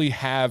don't really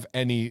have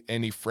any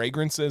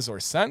fragrances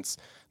or scents.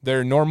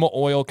 Their normal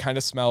oil kind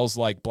of smells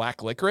like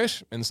black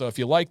licorice. And so if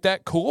you like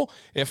that, cool.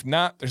 If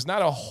not, there's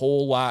not a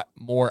whole lot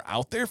more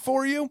out there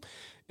for you.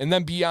 And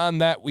then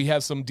beyond that, we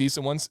have some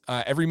decent ones.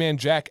 Everyman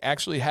Jack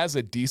actually has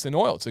a decent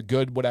oil. It's a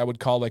good, what I would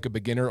call like a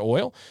beginner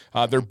oil.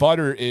 Their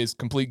butter is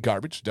complete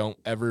garbage. Don't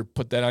ever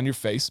put that on your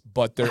face.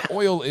 But their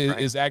oil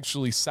is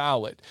actually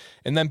solid.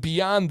 And then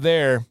beyond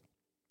there,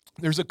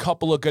 there's a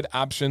couple of good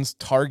options.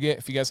 Target,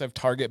 if you guys have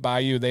Target by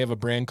you, they have a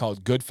brand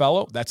called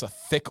Goodfellow. That's a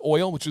thick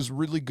oil, which is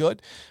really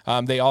good.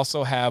 They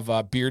also have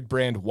a Beard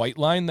brand White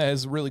Line that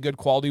is a really good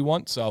quality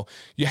one. So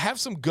you have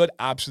some good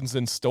options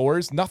in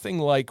stores. Nothing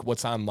like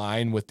what's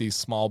online with these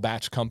small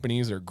batch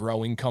companies or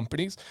growing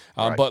companies.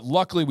 But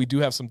luckily, we do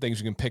have some things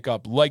you can pick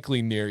up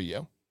likely near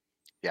you.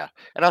 Yeah,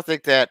 and I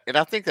think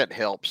that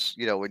helps,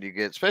 you know, when you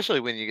get, especially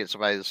when you get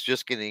somebody that's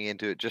just getting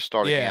into it, just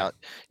starting Yeah, out.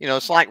 You know,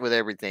 it's like with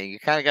everything, you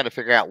kind of got to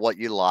figure out what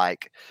you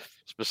like,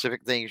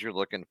 specific things you're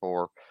looking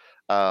for,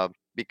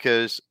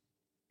 because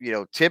you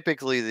know,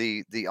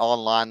 typically the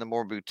online, the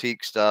more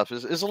boutique stuff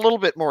is a little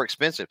bit more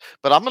expensive.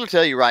 But I'm going to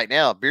tell you right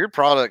now, beard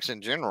products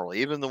in general,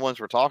 even the ones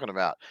we're talking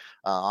about,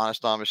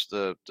 Honest Amish,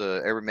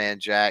 the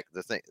Everyman Jack,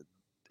 the thing,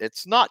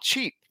 it's not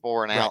cheap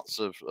for an right. ounce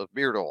of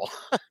beard oil.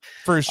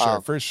 For sure,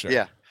 um, for sure.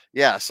 yeah,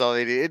 yeah. So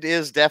it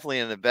is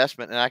definitely an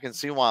investment, and I can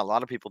see why a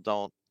lot of people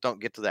don't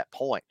get to that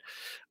point.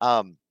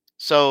 Um,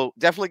 so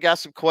definitely got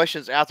some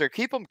questions out there.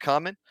 Keep them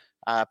coming.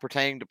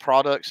 Pertaining to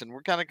products, and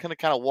we're kind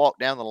of walk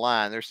down the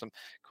line. There's some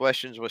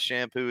questions with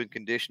shampoo and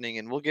conditioning,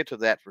 and we'll get to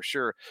that for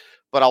sure.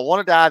 But I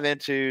want to dive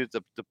into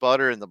the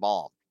butter and the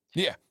balm,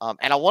 Yeah.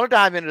 and I want to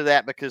dive into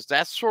that because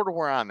that's sort of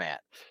where I'm at.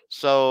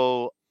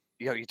 So,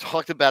 you know, you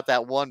talked about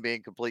that one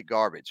being complete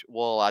garbage.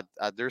 Well,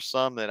 there's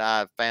some that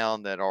I've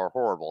found that are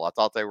horrible. I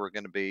thought they were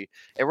going to be,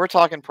 and we're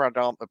talking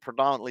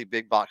predominantly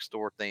big box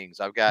store things.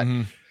 I've got,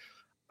 Mhm.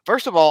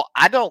 first of all,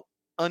 I don't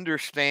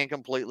understand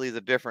completely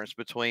the difference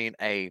between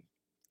a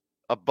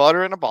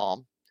butter and a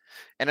balm.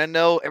 And I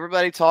know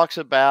everybody talks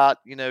about,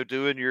 you know,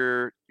 doing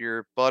your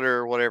butter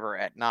or whatever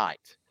at night.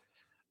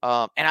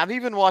 And I've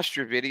even watched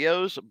your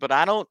videos, but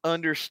I don't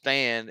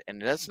understand,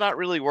 and that's not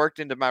really worked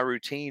into my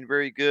routine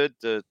very good.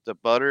 The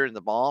butter and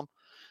the balm.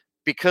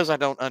 because I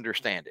don't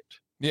understand it.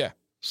 Yeah.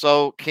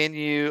 So, can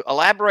you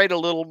elaborate a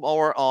little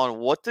more on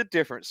what the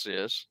difference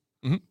is?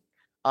 Mhm.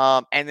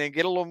 And then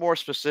get a little more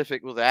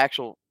specific with the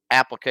actual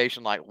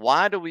application, like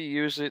why do we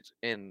use it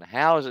and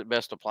how is it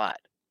best applied?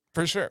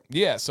 For sure.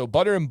 Yeah. So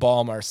butter and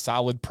balm are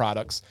solid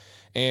products,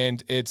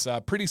 and it's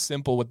pretty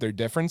simple what their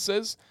difference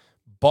is.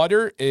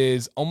 Butter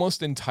is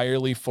almost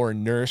entirely for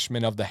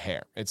nourishment of the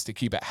hair. It's to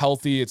keep it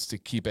healthy, it's to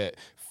keep it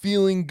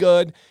feeling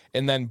good.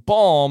 And then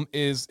balm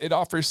is it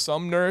offers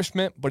some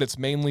nourishment, but it's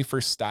mainly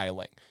for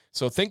styling.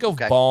 So think of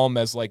Okay. balm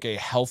as like a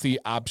healthy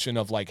option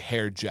of like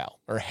hair gel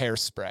or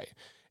hairspray.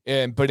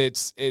 And but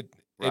it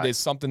Right. is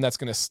something that's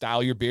going to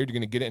style your beard. You're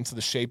going to get it into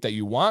the shape that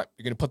you want.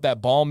 You're going to put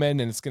that balm in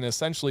and it's going to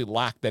essentially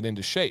lock that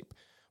into shape.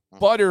 Mhm.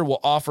 Butter will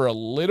offer a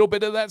little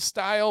bit of that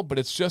style, but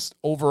it's just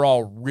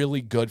overall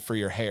really good for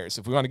your hairs.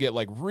 If we want to get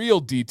like real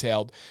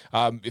detailed,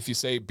 if you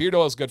say beard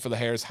oil is good for the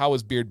hairs, how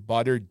is beard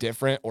butter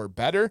different or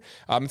better?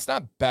 It's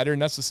not better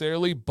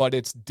necessarily, but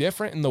it's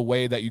different in the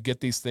way that you get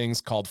these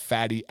things called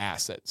fatty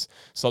acids.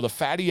 So the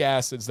fatty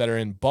acids that are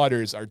in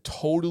butters are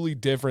totally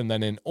different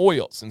than in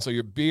oils. And so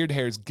your beard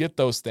hairs get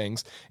those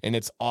things and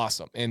it's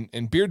awesome.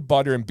 And beard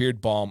butter and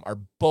beard balm are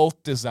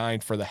both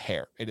designed for the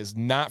hair. It is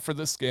not for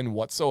the skin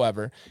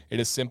whatsoever. It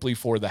is simply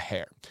for the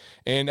hair.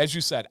 And as you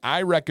said,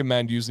 I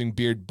recommend using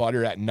beard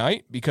butter at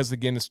night because,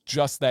 again, it's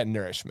just that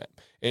nourishment.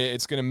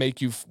 It's going to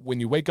make you, when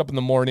you wake up in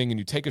the morning and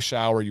you take a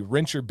shower, you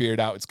rinse your beard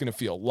out, it's going to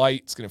feel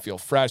light, it's going to feel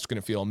fresh, it's going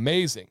to feel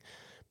amazing.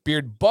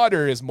 Beard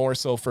butter is more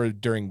so for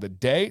during the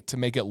day to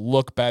make it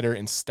look better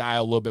and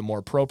style a little bit more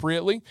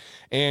appropriately.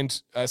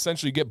 And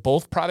essentially, you get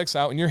both products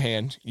out in your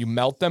hand, you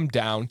melt them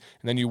down,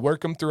 and then you work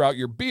them throughout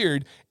your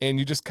beard and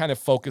you just kind of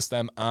focus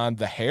them on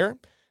the hair.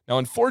 Now,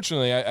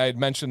 unfortunately, I had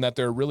mentioned that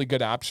there are really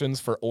good options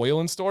for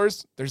oil in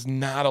stores. There's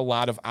not a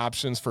lot of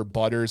options for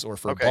butters or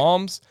for Okay.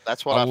 balms.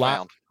 That's what A I lot,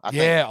 found. I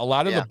think, yeah, a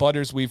lot of the yeah.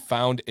 butters we've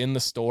found in the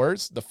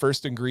stores, the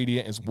first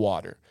ingredient is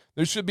water.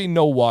 There should be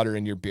no water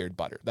in your beard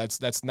butter.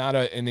 That's not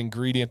an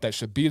ingredient that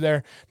should be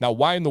there. Now,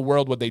 why in the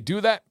world would they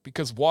do that?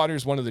 Because water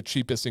is one of the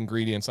cheapest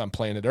ingredients on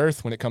planet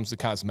Earth when it comes to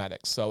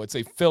cosmetics. So it's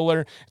a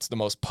filler. It's the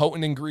most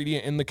potent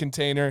ingredient in the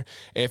container.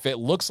 If it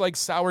looks like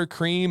sour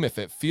cream, if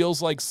it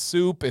feels like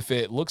soup, if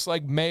it looks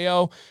like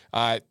mayo,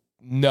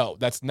 no,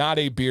 that's not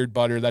a beard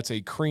butter. That's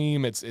a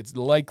cream. It's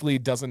likely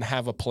doesn't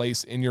have a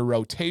place in your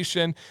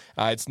rotation.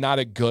 It's not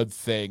a good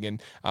thing.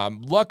 And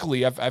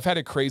luckily, I've had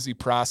a crazy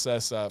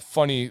process.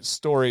 Funny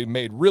story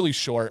made really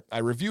short. I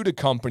reviewed a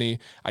company.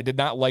 I did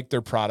not like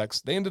their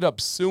products. They ended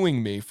up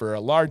suing me for a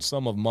large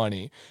sum of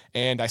money,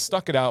 and I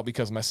stuck it out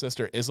because my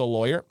sister is a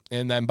lawyer.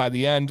 And then by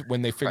the end,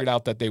 when they figured Right.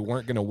 out that they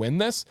weren't going to win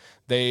this,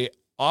 they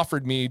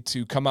offered me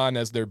to come on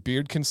as their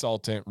beard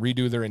consultant,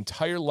 redo their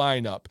entire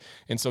lineup.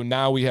 And so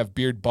now we have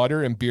beard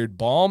butter and beard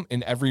balm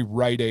in every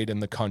Rite Aid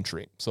in the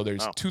country. So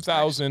there's Oh, nice.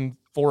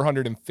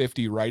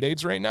 2,450 Rite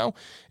Aids right now.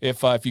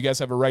 If you guys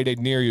have a Rite Aid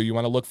near you, you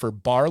want to look for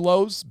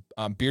Barlow's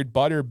beard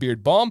butter,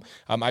 beard balm.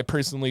 I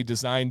personally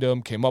designed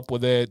them, came up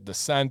with it, the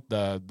scent,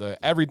 the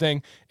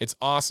everything. It's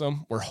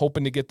awesome. We're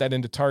hoping to get that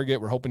into Target.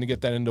 We're hoping to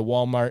get that into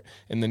Walmart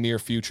in the near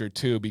future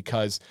too,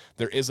 because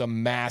there is a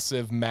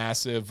massive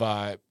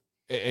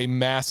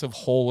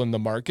hole in the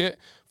market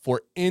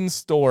for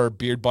in-store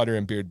beard butter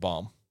and beard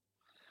balm.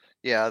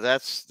 Yeah,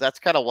 that's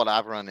kind of what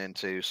I've run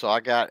into. So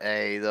I got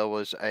there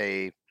was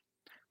a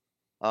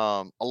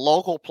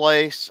local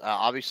place.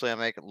 Obviously, I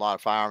make a lot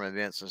of firearm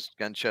events and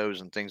gun shows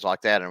and things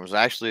like that. And it was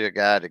actually a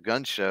guy at a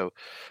gun show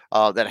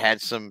that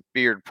had some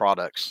beard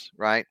products,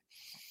 right?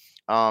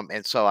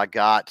 And so I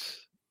got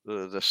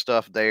the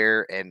stuff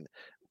there. And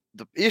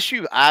the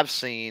issue I've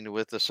seen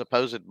with the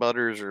supposed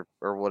butters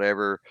or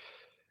whatever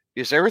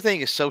is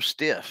everything is so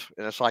stiff,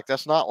 and it's like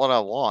that's not what I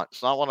want.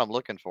 It's not what I'm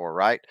looking for,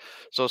 right?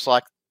 So it's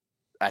like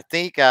I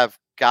think I've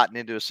gotten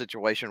into a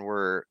situation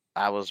where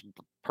I was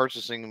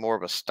purchasing more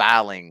of a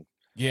styling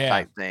Yeah.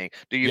 type thing.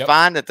 Do you Yep.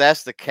 find that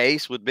that's the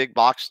case with big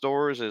box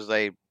stores? Is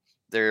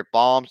their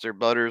balms, their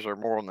butters are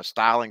more on the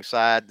styling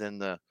side than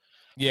the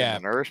Yeah.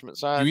 nourishment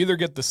You side? either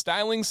get the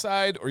styling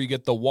side or you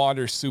get the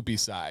water soupy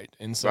side.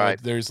 And so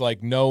Right. there's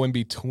like no in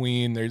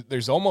between.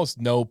 There's almost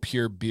no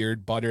pure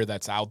beard butter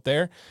that's out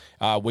there,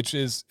 which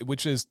is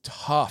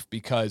tough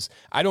because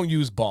I don't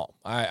use balm.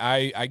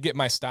 I get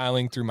my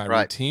styling through my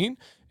Right. routine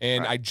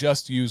and Right. I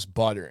just use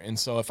butter. And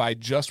so if I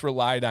just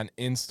relied on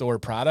in-store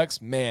products,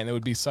 man, it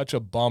would be such a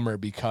bummer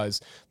because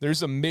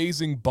there's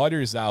amazing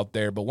butters out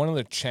there. But one of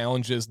the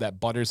challenges that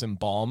butters and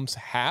balms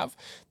have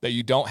that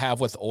you don't have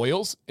with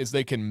oils is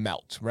they can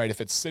melt, right? If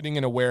it's sitting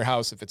in a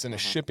warehouse, if it's in a Hmm.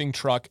 shipping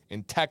truck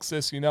in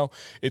Texas,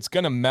 it's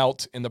going to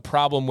melt. And the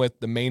problem with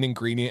the main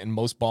ingredient in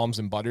most balms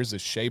and butters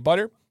is shea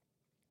butter.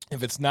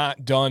 If it's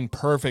not done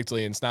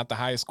perfectly and it's not the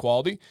highest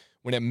quality,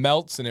 when it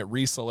melts and it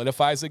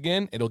re-solidifies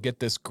again, it'll get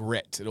this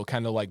grit. It'll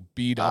kind of like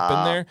bead up in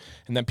Ah, there.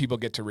 And then people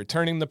get to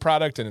returning the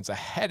product and it's a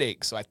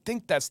headache. So I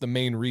think that's the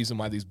main reason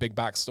why these big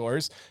box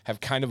stores have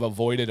kind of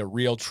avoided a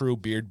real true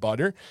beard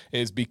butter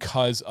is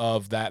because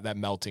of that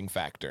melting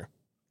factor.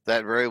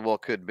 that very well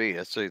could be.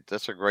 That's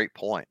a great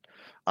point.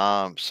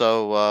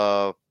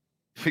 So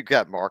we've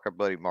got Mark, our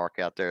buddy Mark,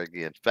 out there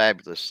again.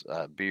 Fabulous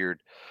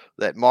beard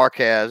that Mark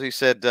has. He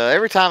said,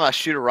 every time I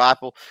shoot a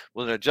rifle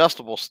with an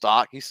adjustable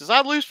stock, he says,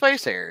 I lose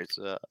face hairs.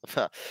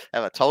 Have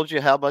I told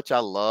you how much I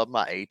love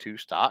my A2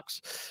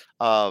 stocks?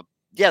 Uh,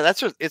 yeah,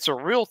 it's a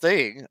real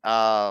thing.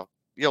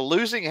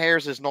 Losing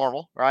hairs is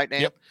normal, right,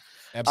 Dan? Yep,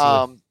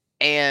 absolutely. Um,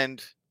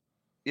 and,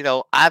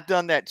 I've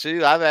done that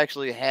too. I've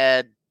actually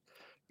had,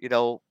 you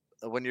know,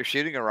 when you're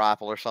shooting a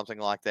rifle or something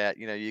like that,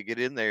 you get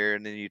in there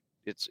and then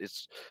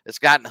it's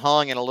gotten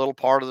hung in a little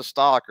part of the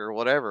stock or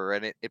whatever,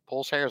 and it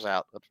pulls hairs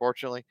out.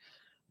 Unfortunately,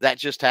 that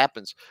just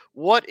happens.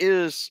 What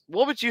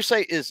would you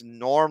say is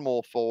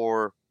normal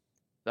for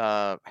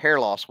hair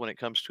loss when it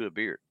comes to a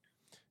beard?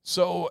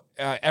 So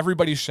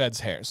everybody sheds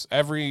hairs.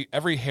 Every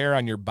hair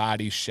on your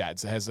body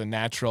sheds. It has a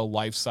natural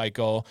life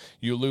cycle.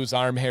 You lose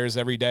arm hairs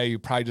every day. You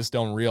probably just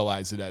don't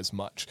realize it as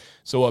much.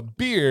 So a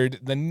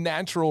beard, the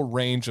natural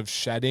range of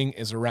shedding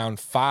is around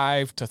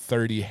 5 to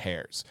 30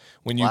 hairs.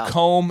 When you Wow.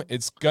 comb,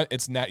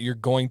 it's not you're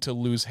going to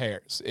lose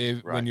hairs.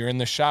 When Right. you're in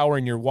the shower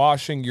and you're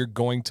washing, you're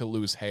going to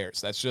lose hairs.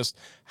 That's just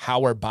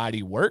how our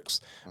body works.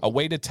 A Hmm.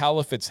 way to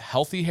tell if it's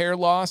healthy hair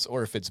loss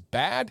or if it's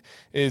bad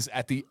is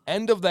at the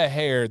end of the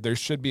hair, there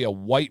should be a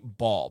white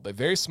bulb, a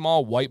very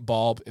small white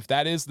bulb. If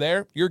that is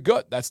there, you're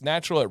good. That's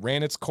natural. It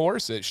ran its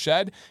course, it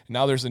shed. And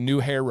now there's a new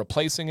hair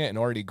replacing it and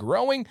already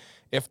growing.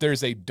 If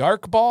there's a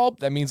dark bulb,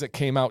 that means it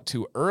came out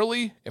too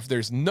early. If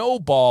there's no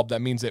bulb,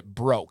 that means it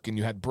broke and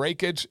you had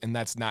breakage, and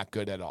that's not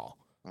good at all.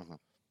 Hmm.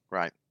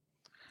 Right.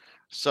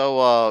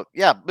 So,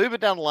 yeah, moving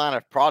down the line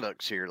of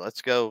products here.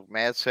 Let's go.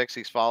 Mad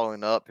Sexy's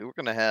following up. We're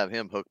going to have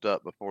him hooked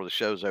up before the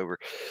show's over.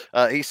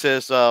 He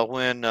says,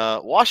 when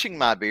washing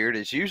my beard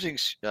is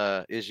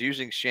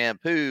using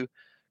shampoo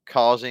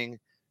causing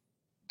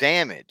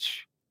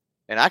damage.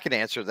 And I can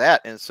answer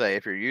that and say,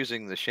 if you're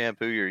using the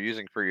shampoo you're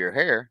using for your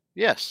hair,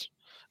 yes.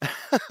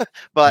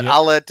 But Yep.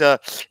 I'll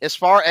as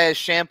far as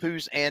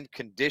shampoos and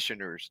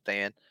conditioners,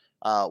 Dan,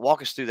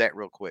 walk us through that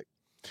real quick.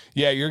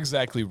 Yeah, you're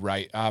exactly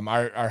right.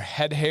 Our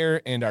head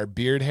hair and our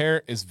beard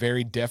hair is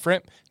very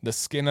different. The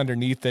skin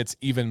underneath it's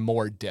even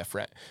more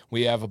different.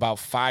 We have about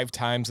 5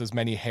 times as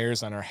many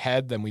hairs on our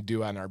head than we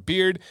do on our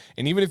beard.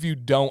 And even if you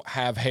don't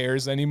have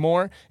hairs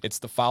anymore, it's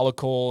the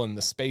follicle and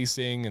the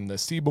spacing and the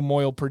sebum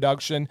oil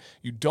production.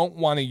 You don't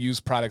want to use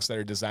products that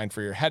are designed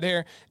for your head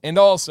hair. And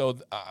also,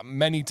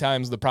 many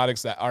times the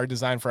products that are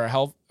designed for our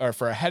health or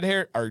for our head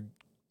hair are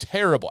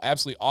terrible,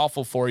 absolutely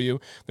awful for you.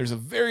 There's a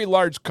very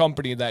large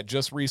company that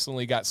just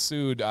recently got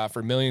sued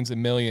for millions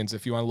and millions.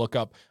 If you want to look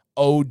up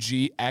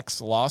OGX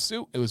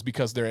lawsuit, it was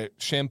because their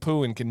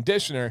shampoo and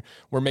conditioner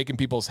were making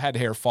people's head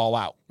hair fall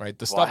out, right?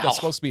 The stuff that's Wow.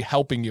 supposed to be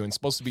helping you and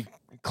supposed to be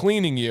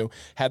cleaning you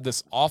had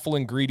this awful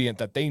ingredient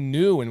that they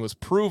knew and was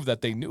proved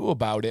that they knew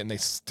about it, and they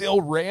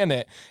still ran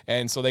it.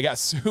 And so they got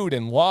sued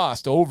and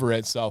lost over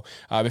it. So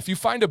if you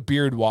find a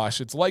beard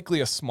wash, it's likely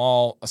a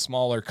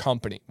smaller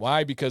company.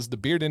 Why? Because the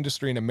beard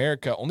industry in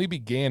America only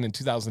began in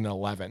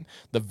 2011.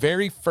 The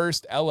very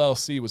first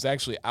LLC was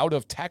actually out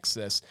of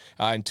Texas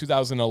in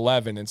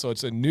 2011. And so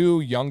it's a new,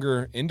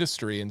 younger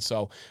industry. And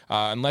so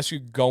unless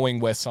you're going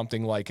with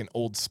something like an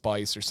Old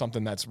Spice or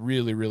something that's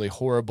really, really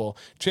horrible,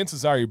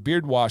 chances are your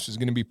beard wash is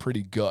going to be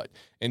pretty good.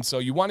 And so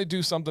you want to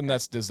do something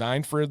that's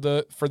designed for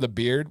the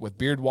beard with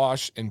beard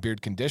wash and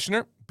beard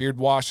conditioner. Beard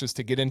wash is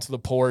to get into the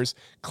pores,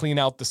 clean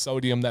out the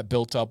sodium that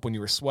built up when you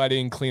were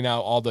sweating, clean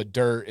out all the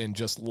dirt and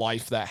just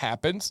life that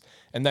happens.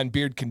 And then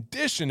beard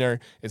conditioner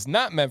is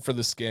not meant for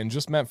the skin,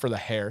 just meant for the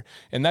hair.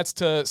 And that's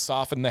to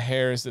soften the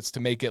hairs, it's to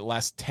make it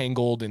less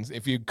tangled. And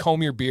if you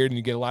comb your beard and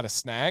you get a lot of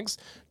snags,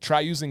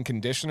 try using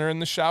conditioner in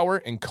the shower,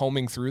 and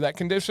combing through that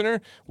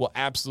conditioner will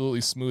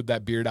absolutely smooth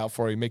that beard out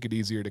for you, make it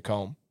easier to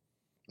comb.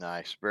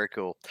 Nice, very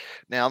cool.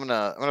 Now I'm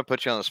gonna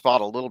put you on the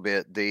spot a little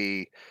bit.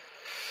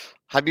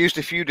 I've used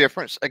a few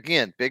different,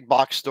 again, big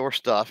box store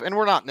stuff, and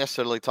we're not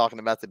necessarily talking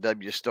about the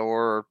W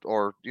store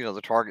or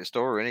the Target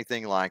store or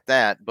anything like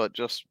that, but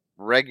just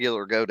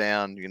regular go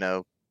down,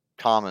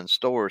 common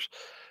stores.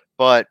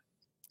 But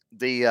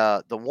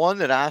the one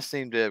that I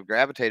seem to have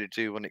gravitated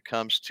to when it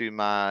comes to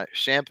my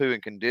shampoo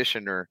and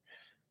conditioner,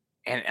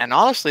 and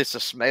honestly, it's the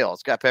smell.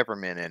 It's got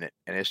peppermint in it,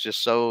 and it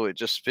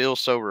just feels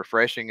so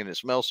refreshing, and it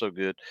smells so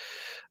good.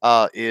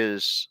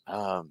 Is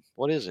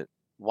what is it?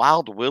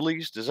 Wild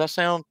Willie's. Does that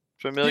sound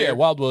Yeah, familiar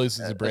Wild Willie's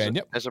is a brand.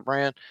 Yep. as a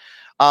brand?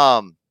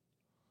 Um,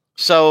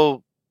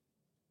 so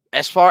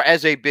as far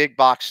as a big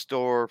box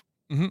store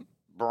Mhm.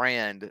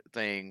 brand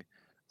thing,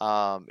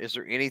 is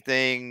there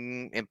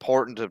anything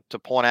important to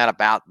point out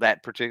about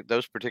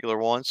those particular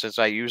ones since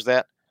I use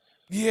that?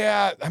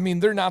 Yeah, I mean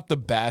they're not the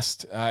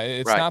best.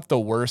 It's Right. not the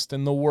worst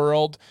in the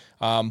world,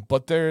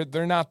 but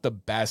they're not the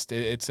best.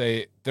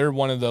 They're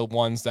one of the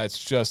ones that's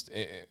just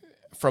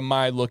from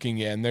my looking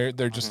in, they're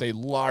just Hmm. a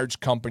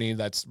large company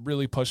that's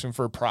really pushing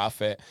for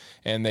profit,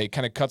 and they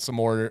kind of cut some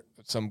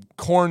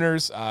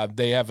corners.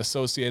 They have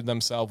associated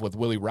themselves with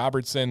Willie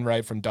Robertson,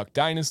 right from Duck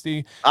Dynasty,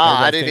 and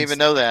Ah, I everybody didn't even thinks,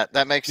 know that.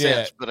 That makes yeah.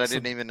 sense, but I So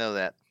didn't even know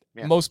that.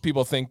 Yeah. most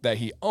people think that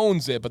he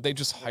owns it, but they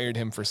just hired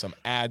him for some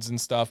ads and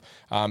stuff.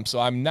 So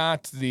I'm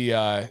not the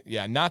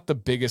not the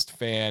biggest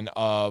fan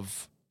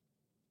of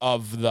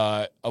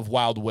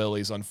Wild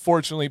Willie's,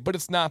 unfortunately, but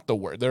it's not the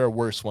worst. There are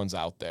worse ones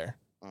out there.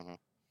 Hmm.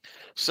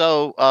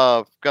 So,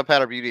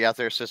 Gunpowder Beauty out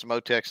there says Mo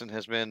Texan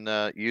has been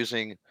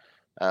using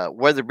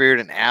Weatherbeard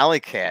and Alley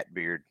Cat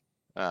beard,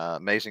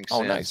 amazing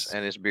Oh, scents, nice.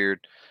 and his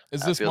beard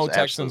Is this feels Mo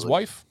Texan's absolutely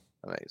wife?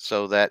 amazing.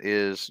 So that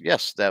is,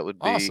 yes, that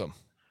would be, Awesome.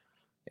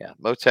 yeah,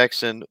 Mo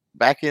Texan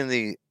back in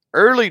the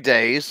early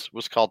days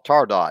was called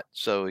Tardot,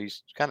 so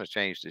he's kind of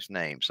changed his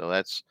name, so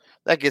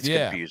that gets Yeah.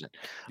 confusing.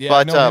 Yeah,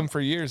 I But know him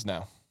for years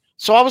now.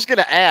 so I was going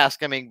to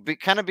ask, I mean,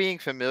 kind of being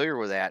familiar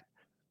with that,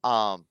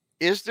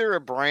 is there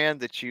a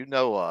brand that you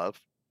know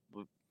of?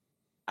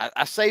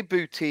 I say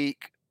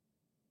boutique,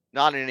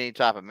 not in any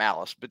type of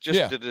malice, but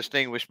just Yeah. to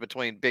distinguish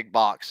between big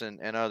box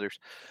and others.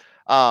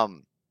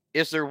 Um,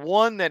 is there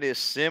one that is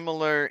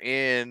similar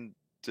in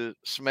the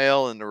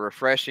smell and the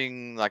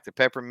refreshing, like the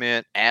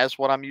peppermint, as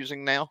what I'm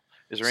using now?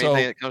 Is there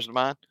anything So that comes to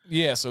mind?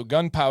 yeah, so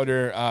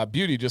Gunpowder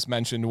Beauty just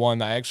mentioned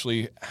one. I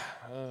actually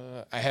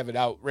I have it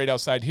out right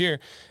outside here.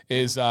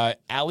 Hmm. Is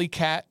Alley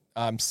Cat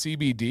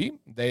CBD.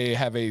 They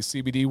have a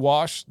CBD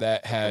wash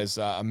that Okay, has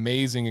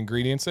amazing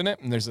ingredients in it,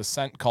 and there's a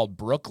scent called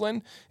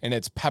Brooklyn, and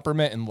it's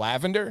peppermint and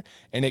lavender,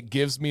 and it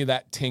gives me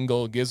that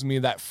tingle, gives me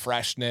that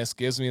freshness,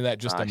 gives me that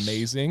just nice,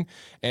 amazing.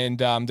 And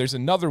there's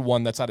another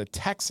one that's out of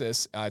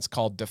Texas. It's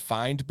called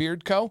Defined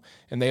Beard Co.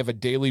 And they have a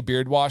daily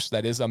beard wash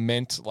that is a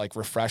mint, like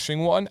refreshing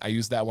one. I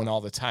use that one mhm,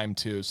 all the time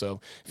too. So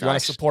if you want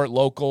to nice. support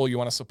local, you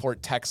want to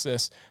support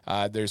Texas,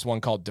 there's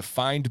one called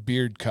Defined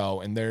Beard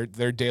Co. And their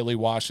daily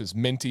wash is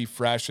minty,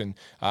 fresh, and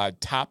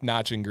top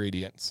notch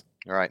ingredients.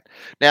 All right.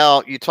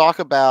 Now you talk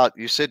about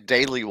you said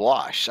daily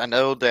wash. I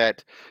know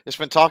that it's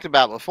been talked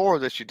about before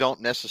that you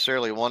don't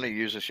necessarily want to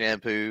use a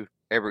shampoo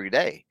every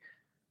day.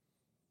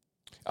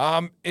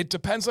 It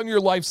depends on your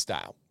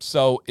lifestyle.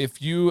 So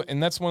if you,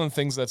 and that's one of the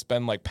things that's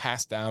been like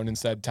passed down and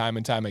said time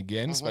and time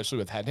again, Hmm. especially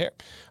with head hair.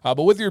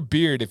 But with your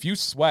beard, if you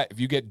sweat, if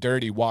you get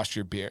dirty, wash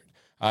your beard.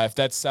 If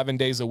that's 7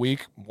 days a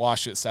week,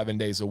 wash it 7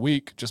 days a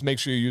week. Just make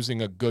sure you're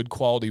using a good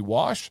quality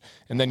wash,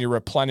 and then Hmm. you're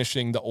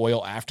replenishing the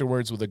oil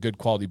afterwards with a good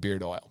quality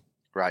beard oil.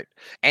 Right.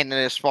 And then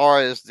as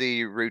far as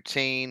the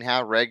routine,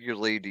 how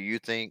regularly do you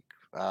think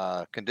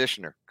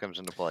conditioner comes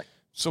into play?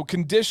 So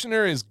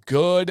conditioner is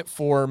good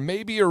for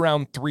maybe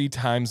around 3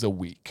 times a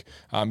week.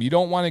 You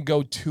don't want to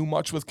go too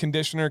much with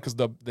conditioner because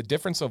the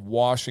difference of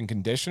wash and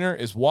conditioner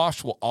is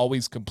wash will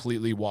always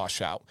completely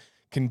wash out.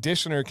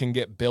 Conditioner can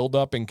get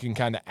buildup and can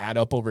kind of add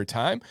up over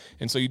time.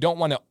 And so you don't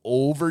want to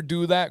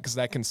overdo that because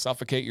that can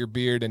suffocate your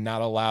beard and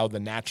not allow the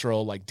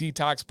natural like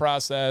detox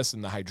process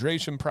and the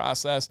hydration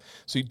process.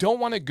 So you don't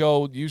want to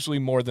go usually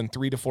more than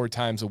 3 to 4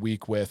 times a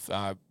week with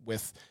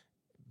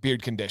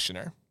beard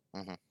conditioner.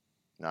 Hmm.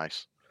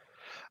 Nice.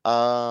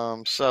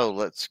 So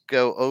let's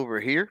go over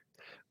here.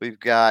 We've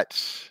got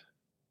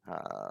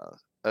uh,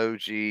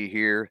 OG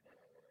here.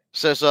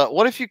 Says,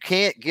 what if you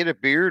can't get a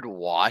beard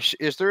wash?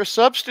 Is there a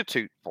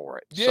substitute for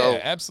it? Yeah,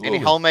 So, any absolutely.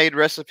 homemade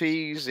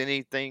recipes,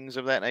 any things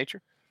of that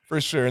nature? For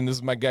sure. And this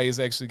is my guy. He's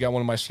actually got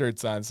one of my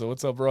shirts on. So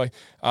what's up, Roy?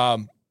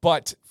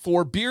 But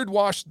for beard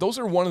wash, those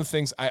are one of the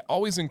things I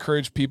always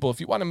encourage people. If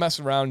you want to mess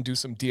around and do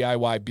some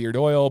DIY beard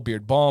oil,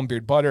 beard balm,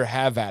 beard butter,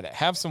 have at it.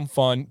 Have some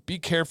fun. Be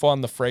careful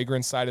on the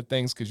fragrance side of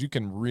things because you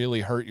can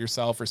really hurt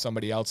yourself or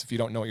somebody else if you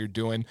don't know what you're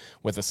doing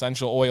with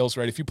essential oils,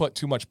 right? If you put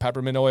too much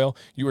peppermint oil,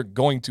 you are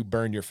going to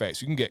burn your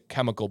face. You can get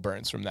chemical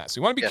burns from that. So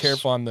you want to be Yes.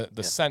 careful on the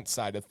Yeah. scent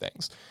side of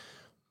things.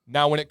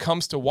 Now, when it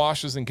comes to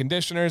washes and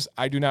conditioners,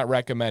 I do not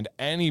recommend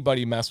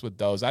anybody mess with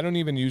those. I don't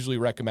even usually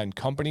recommend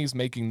companies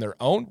making their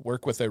own.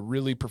 Work with a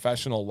really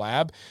professional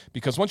lab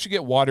because once you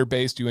get water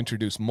based, you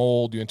introduce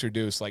mold, you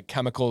introduce like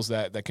chemicals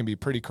that can be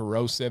pretty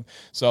corrosive.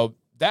 So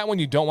that one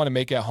you don't want to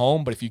make at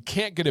home. But if you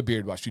can't get a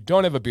beard wash, you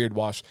don't have a beard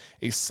wash,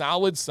 a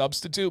solid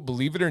substitute,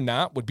 believe it or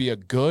not, would be a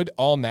good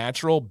all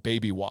natural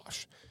baby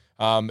wash.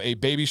 A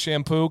baby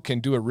shampoo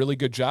can do a really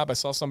good job. I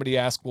saw somebody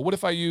ask, well, what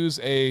if I use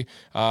a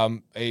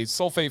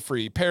sulfate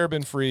free,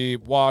 paraben free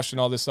wash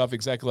and all this stuff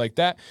exactly like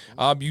that?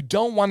 Mhm. You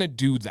don't want to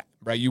do that,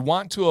 right? You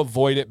want to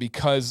avoid it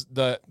because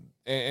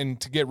and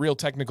to get real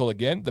technical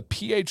again, the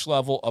pH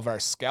level of our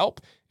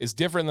scalp is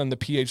different than the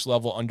pH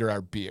level under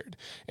our beard.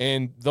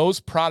 And those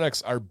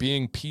products are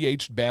being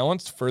pH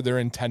balanced for their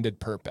intended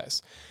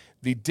purpose.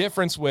 The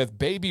difference with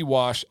baby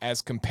wash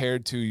as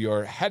compared to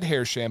your head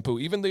hair shampoo,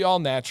 even the all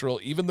natural,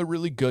 even the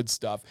really good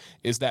stuff,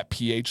 is that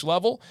pH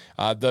level.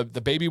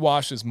 The baby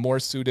wash is more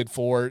suited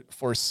for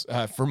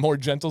more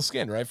gentle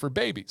skin, right? For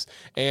babies,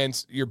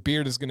 and your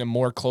beard is going to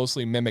more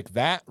closely mimic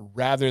that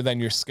rather than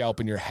your scalp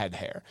and your head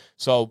hair.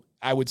 So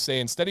I would say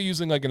instead of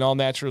using like an all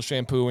natural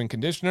shampoo and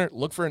conditioner,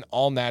 look for an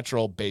all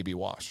natural baby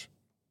wash.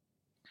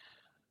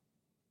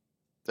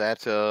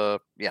 That,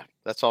 yeah,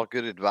 that's all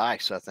good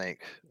advice, I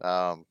think.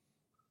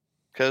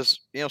 Because,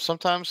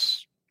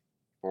 sometimes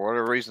for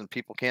whatever reason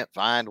people can't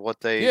find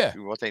Yeah,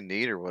 what they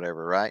need or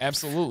whatever, right?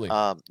 absolutely.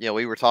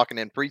 We were talking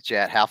in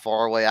pre-chat how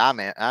far away I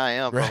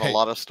am from a Right.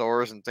 lot of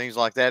stores and things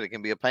like that. It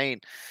can be a pain.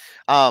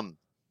 Um,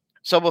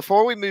 so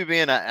before we move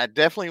in, I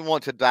definitely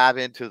want to dive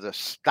into the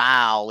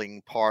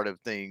styling part of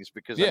things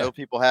because I Yeah. know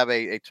people have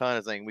a ton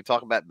of things. We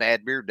talk about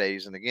bad beard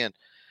days, and again,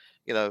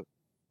 you know,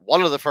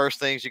 one of the first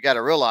things you got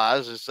to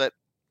realize is that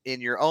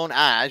in your own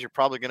eyes, you're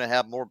probably going to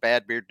have more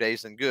bad beard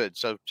days than good.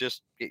 So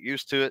just get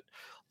used to it.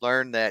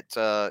 Learn that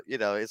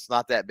it's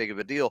not that big of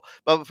a deal.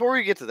 But before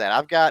we get to that,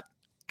 I've got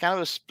kind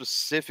of a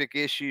specific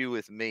issue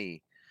with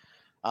me,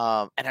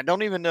 and I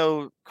don't even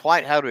know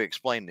quite how to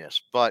explain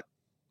this, but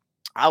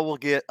I will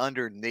get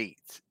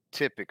underneath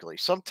typically.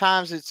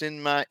 Sometimes it's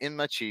in my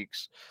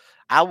cheeks.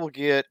 I will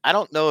get. I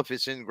don't know if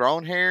it's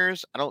ingrown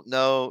hairs. I don't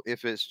know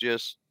if it's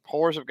just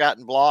pores have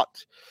gotten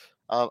blocked.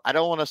 I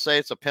don't want to say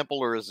it's a pimple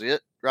or a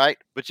zit, right?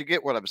 But you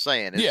get what I'm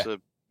saying. Yeah.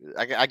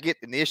 I get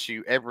an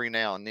issue every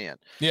now and then.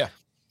 Yeah.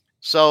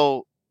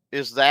 So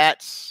is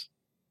that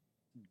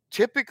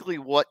typically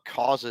what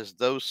causes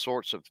those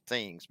sorts of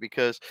things?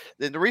 Because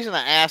then the reason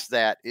I ask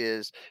that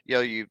is,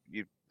 you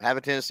have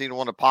a tendency to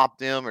want to pop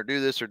them or do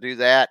this or do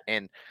that,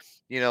 and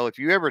if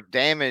you ever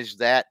damage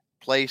that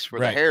place where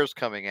the Right. hair is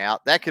coming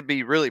out, that could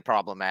be really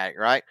problematic,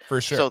 right?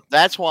 For sure. So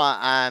that's why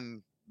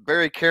I'm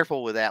very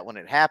careful with that when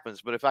it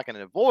happens. But if I can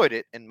avoid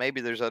it, and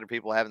maybe there's other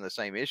people having the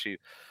same issue,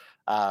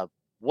 uh,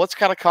 what's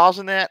kind of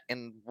causing that,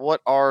 and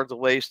what are the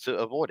ways to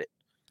avoid it?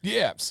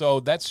 Yeah,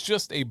 so that's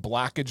just a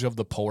blockage of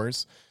the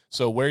pores.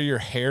 So where your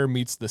hair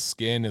meets the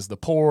skin is the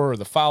pore or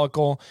the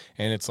follicle,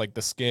 and it's like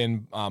the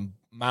skin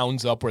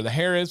mounds up where the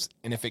hair is.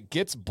 And if it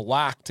gets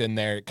blocked in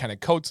there, it kind of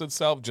coats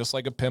itself just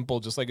like a pimple,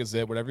 just like a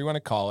zit, whatever you want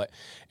to call it.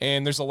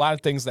 And there's a lot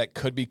of things that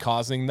could be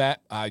causing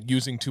that.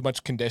 Using too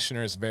much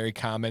conditioner is very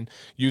common.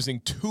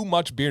 Using too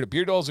much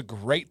beard oil is a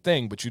great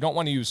thing, but you don't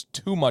want to use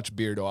too much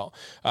beard oil.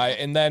 Hmm.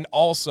 And then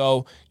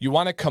also, you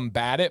want to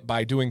combat it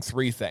by doing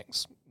three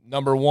things.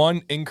 Number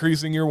one,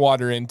 increasing your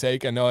water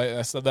intake. I know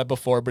I said that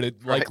before, but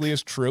it likely Right.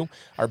 is true.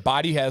 Our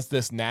body has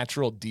this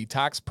natural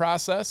detox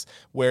process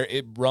where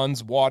it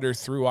runs water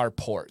through our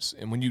pores.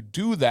 And when you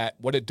do that,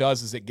 what it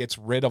does is it gets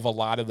rid of a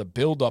lot of the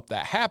buildup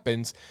that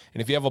happens.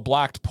 And if you have a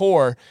blocked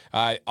pore,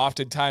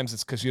 oftentimes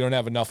it's because you don't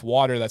have enough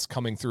water that's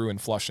coming through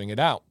and flushing it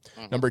out.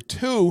 Hmm. Number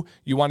two,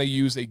 you want to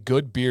use a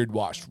good beard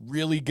wash.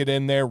 Really get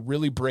in there,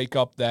 really break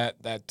up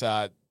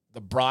the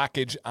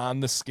blockage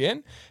on the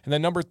skin. And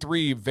then number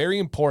three, very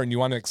important, you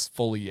want to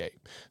exfoliate.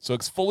 So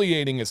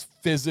exfoliating is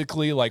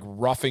physically like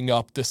roughing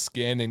up the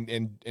skin,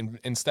 and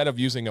instead of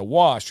using a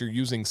wash, you're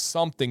using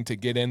something to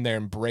get in there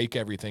and break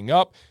everything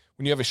up.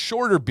 When you have a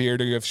shorter beard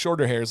or you have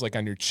shorter hairs like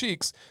on your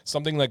cheeks,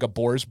 something like a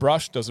boar's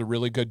brush does a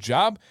really good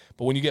job.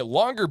 But when you get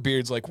longer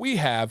beards like we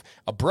have,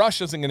 a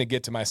brush isn't going to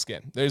get to my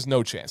skin. There's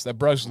no chance. That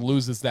brush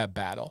loses that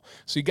battle.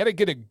 So you got to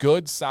get a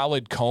good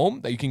solid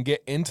comb that you can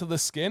get into the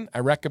skin. I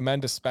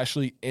recommend,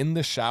 especially in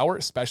the shower,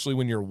 especially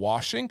when you're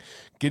washing,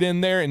 get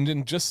in there and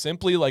then just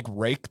simply like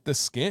rake the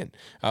skin.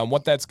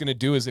 What that's going to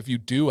do is if you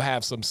do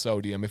have some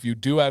sodium, if you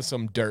do have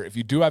some dirt, if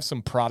you do have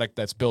some product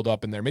that's built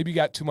up in there, maybe you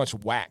got too much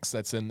wax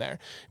that's in there.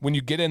 When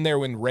you get in there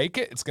and rake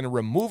it, it's going to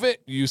remove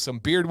it. You use some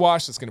beard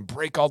wash. It's going to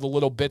break all the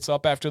little bits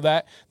up after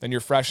that. Then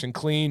you're fresh and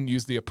clean.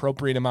 Use the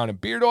appropriate amount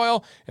of beard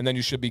oil, and then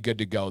you should be good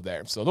to go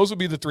there. So those would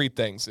be the three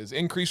things: is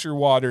increase your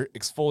water,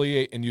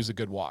 exfoliate, and use a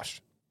good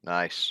wash.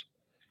 Nice.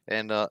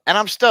 And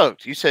I'm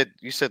stoked. You said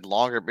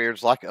longer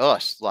beards like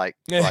us,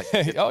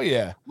 Oh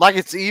yeah. like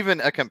it's even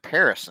a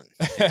comparison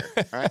here,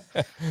 right?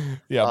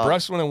 Yeah, Um,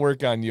 brush one and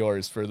work on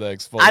yours for the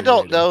exfoliating.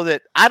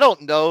 I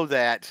don't know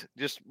that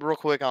just real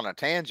quick on a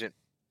tangent,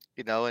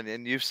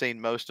 and you've seen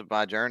most of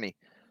my journey.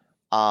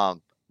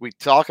 We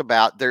talk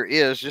about there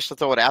is, just to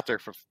throw it out there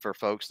for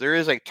folks, there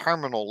is a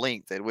terminal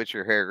length at which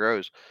your hair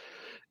grows.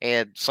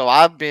 And so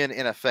I've been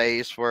in a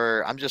phase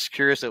where I'm just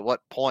curious at what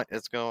point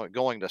it's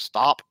going to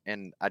stop,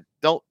 and I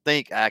don't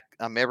think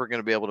I'm ever going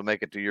to be able to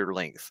make it to your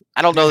length.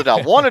 I don't know that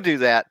I want to do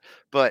that,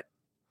 but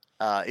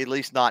at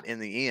least not in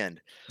the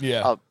end.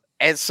 Yeah. Uh,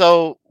 and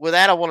so with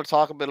that, I want to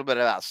talk a little bit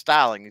about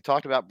styling. You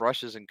talked about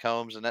brushes and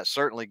combs, and that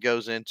certainly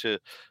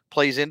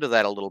plays into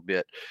that a little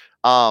bit.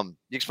 You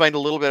explained a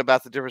little bit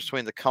about the difference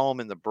between the comb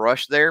and the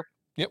brush there.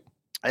 Yep.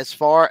 As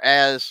far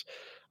as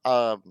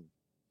um,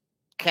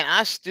 can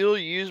I still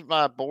use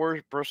my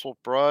boar's bristle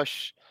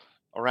brush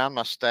around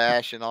my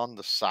stash and on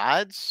the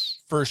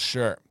sides? For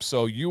sure.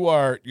 So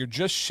you're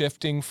just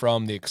shifting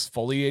from the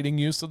exfoliating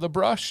use of the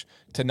brush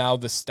to now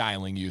the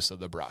styling use of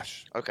the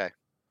brush. Okay.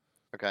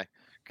 Okay.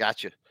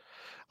 Gotcha.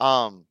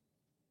 Um,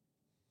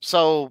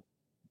 so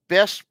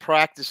best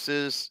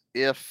practices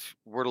if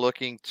we're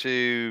looking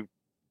to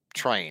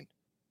train,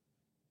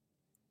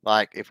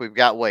 like if we've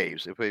got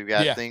waves, if we've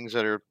got Yeah. things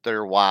that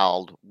are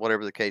wild,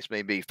 whatever the case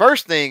may be.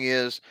 First thing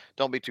is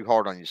don't be too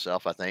hard on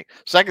yourself, I think.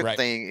 Second Right.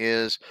 thing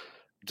is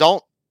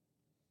don't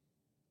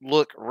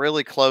look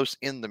really close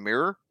in the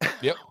mirror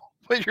Yep.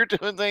 when you're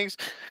doing things,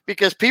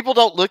 because people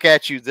don't look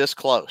at you this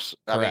close.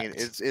 I mean,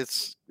 Correct.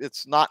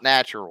 it's not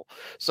natural.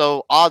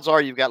 So odds are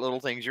you've got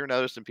little things you're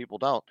noticing people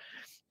don't.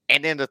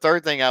 And then the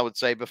third thing I would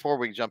say before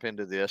we jump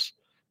into this,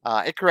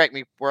 and correct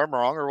me where I'm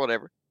wrong or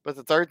whatever, but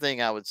the third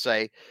thing I would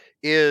say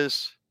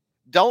is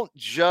don't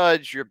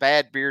judge your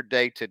bad beard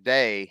day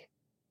today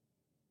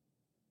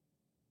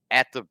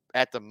at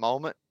the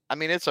moment. I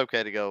mean, it's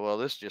okay to go, well,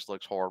 this just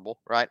looks horrible,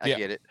 right? I Yeah.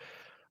 get it.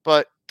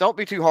 But don't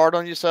be too hard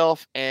on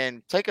yourself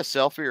and take a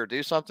selfie or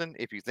do something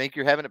if you think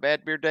you're having a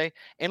bad beard day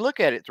and look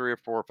at it 3 or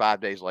 4 or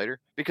 5 days later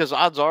because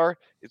odds are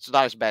it's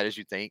not as bad as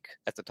you think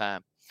at the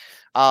time.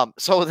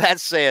 So that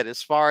said,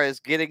 as far as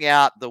getting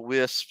out the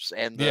wisps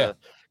and Yeah. the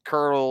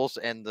curls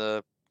and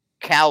the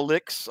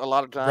cowlicks, a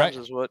lot of times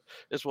Right.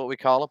 is what we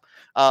call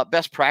them.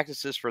 Best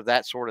practices for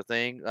that sort of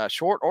thing,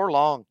 short or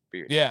long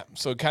beard. Yeah,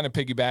 so kind of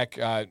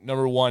piggyback.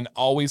 Number one,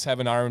 always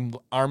have an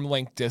arm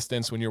length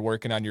distance when you're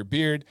working on your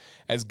beard.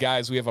 As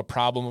guys, we have a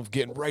problem of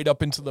getting right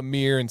up into the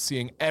mirror and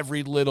seeing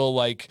every little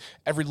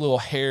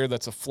hair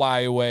that's a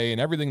flyaway and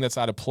everything that's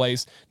out of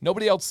place.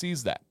 Nobody else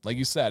sees that. Like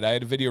you said, I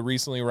had a video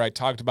recently where I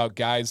talked about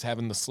guys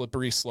having the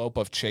slippery slope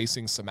of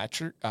chasing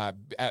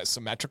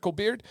symmetrical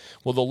beard.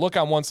 Well, they'll look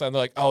on one side and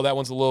they're like, "Oh, that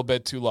one's a little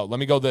bit too low. Let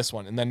me go this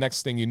one." And then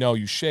next thing you know,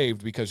 you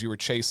shaved because you were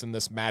chasing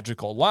this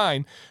magical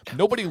line.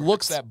 Nobody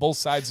looks at both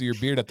sides of your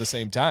beard at the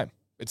same time.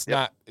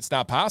 Yep. It's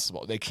not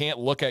possible. They can't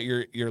look at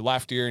your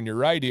left ear and your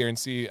right ear and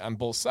see on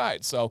both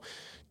sides. So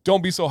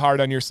don't be so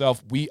hard on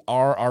yourself. We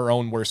are our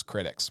own worst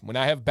critics. When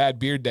I have bad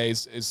beard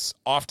days is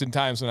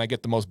oftentimes when I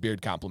get the most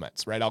beard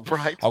compliments, right?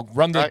 Right. I'll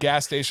run to the Right.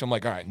 gas station. I'm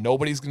like, all right,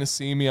 nobody's going to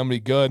see me. I'm going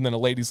to be good. And then a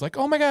lady's like,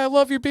 oh my God, I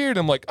love your beard.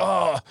 I'm like,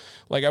 oh,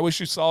 like I wish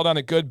you saw it on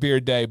a good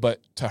beard day. But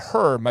to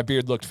her, my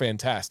beard looked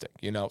fantastic,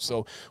 you know?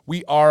 So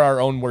we are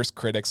our own worst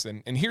critics.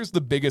 And here's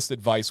the biggest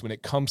advice when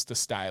it comes to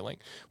styling,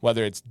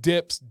 whether it's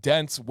dips,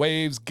 dents,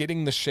 waves,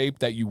 getting the shape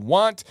that you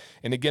want.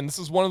 And again, this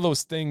is one of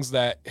those things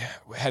that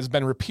has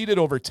been repeated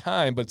over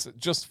time, but it's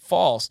just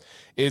false,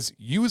 is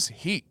use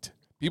heat.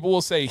 People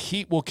will say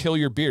heat will kill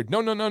your beard.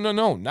 No,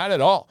 not at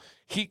all.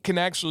 Heat can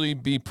actually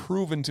be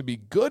proven to be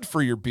good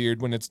for your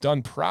beard when it's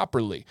done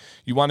properly.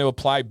 You want to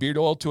apply beard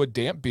oil to a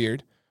damp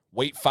beard,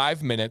 wait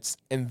 5 minutes,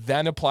 and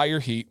then apply your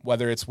heat,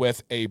 whether it's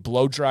with a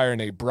blow dryer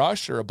and a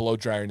brush or a blow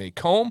dryer and a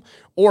comb,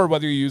 or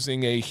whether you're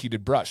using a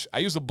heated brush. I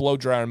use a blow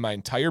dryer on my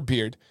entire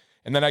beard,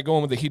 and then I go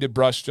in with a heated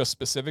brush just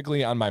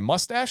specifically on my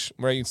mustache,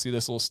 where you can see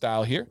this little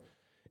style here.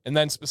 And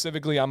then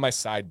specifically on my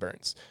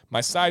sideburns.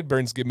 My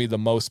sideburns give me the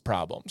most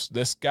problems.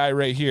 This guy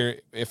right here,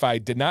 if I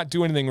did not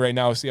do anything right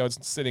now, see how it's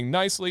sitting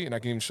nicely, and I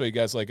can even show you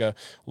guys like a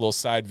little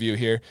side view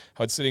here,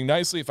 how it's sitting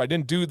nicely. If I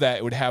didn't do that,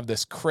 it would have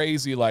this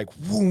crazy like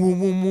boom, boom,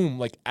 boom, boom,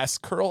 like S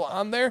curl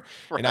on there.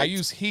 And I Right.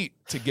 use heat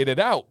to get it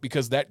out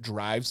because that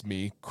drives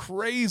me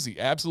crazy,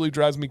 absolutely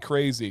drives me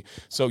crazy.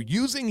 So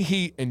using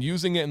heat and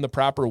using it in the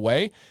proper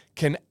way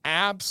can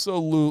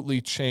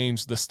absolutely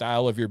change the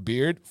style of your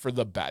beard for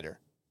the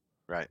better.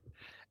 Right.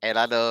 And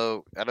I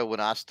know when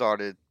I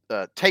started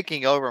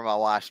taking over my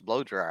wife's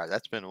blow dryer,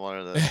 that's been one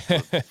of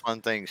the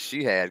fun things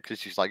she had because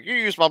she's like, "You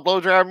use my blow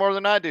dryer more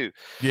than I do."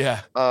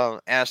 Yeah.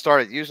 And I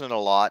started using it a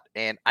lot,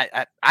 and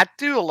I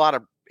do a lot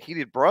of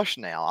heated brush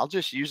now. I'll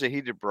just use a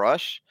heated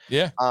brush.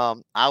 Yeah.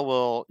 I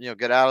will,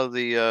 get out of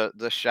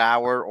the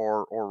shower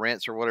or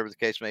rinse or whatever the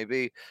case may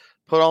be,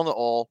 put on the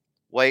oil,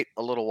 wait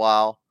a little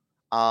while,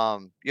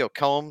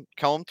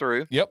 comb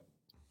through. Yep.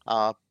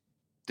 Uh,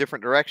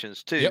 Different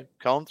directions too, Yep.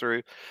 comb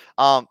through.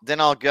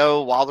 Then I'll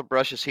go while the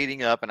brush is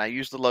heating up, and I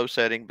use the low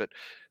setting, but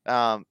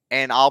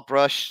and I'll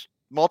brush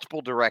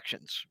multiple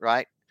directions,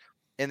 right?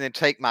 And then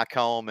take my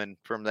comb and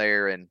from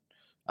there and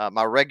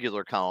my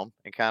regular comb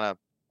and kind of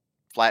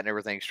flatten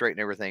everything, straighten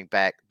everything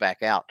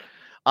back out.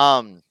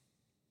 Um,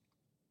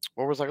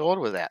 where was I going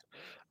with that?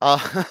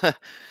 Uh,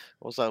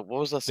 what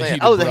was I The saying?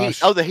 heated Oh, the heat. brush.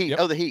 Oh, the heat. Yep.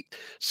 Oh, the heat.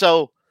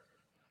 So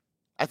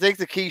I think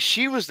the key,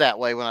 she was that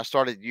way when I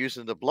started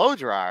using the blow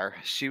dryer.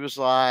 She was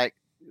like,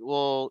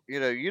 "Well,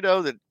 you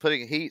know that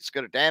putting heat's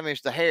going to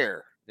damage the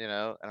hair,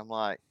 And I'm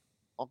like,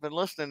 "I've been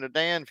listening to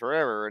Dan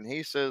forever, and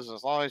he says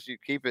as long as you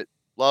keep it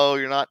low,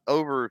 you're not Yep.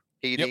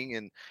 overheating,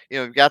 and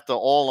you've got the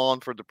oil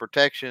on for the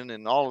protection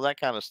and all of that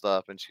kind of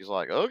stuff." And she's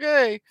like,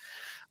 "Okay."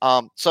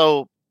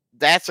 So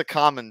that's a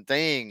common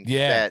thing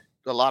Yeah. that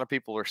a lot of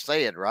people are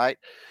saying, right?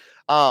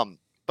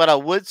 But I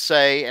would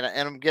say, and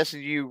I'm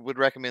guessing you would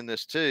recommend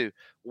this too,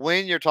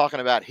 when you're talking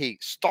about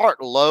heat,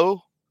 start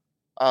low.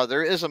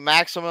 There is a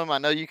maximum. I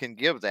know you can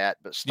give that,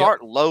 but Yep.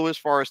 start low as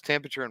far as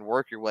temperature and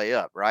work your way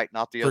up, right?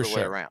 Not the For other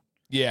way sure. around.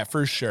 Yeah,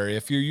 for sure.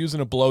 If you're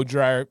using a blow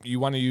dryer, you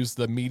want to use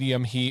the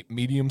medium heat,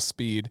 medium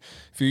speed.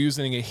 If you're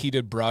using a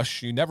heated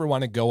brush, you never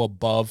want to go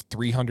above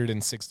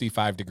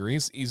 365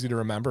 degrees. Easy to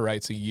remember, right?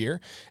 It's a year.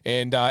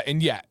 And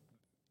yeah,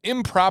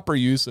 improper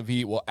use of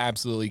heat will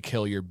absolutely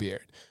kill your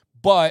beard.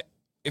 But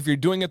if you're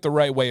doing it the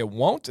right way, it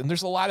won't. And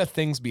there's a lot of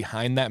things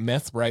behind that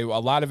myth, right? A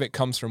lot of it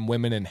comes from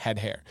women and head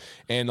hair.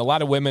 And a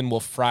lot of women will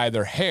fry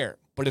their hair,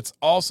 but it's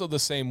also the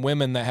same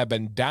women that have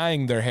been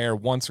dyeing their hair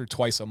once or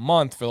twice a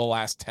month for the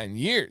last 10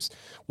 years.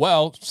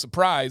 Well,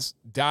 surprise,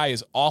 dye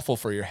is awful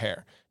for your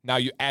hair. Now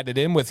you add it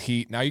in with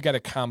heat. Now you got a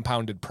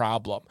compounded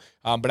problem.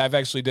 But I've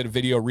actually did a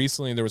video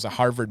recently. There was a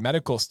Harvard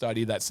medical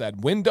study that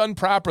said when done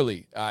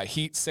properly,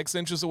 heat 6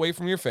 inches away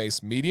from your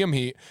face, medium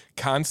heat,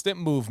 constant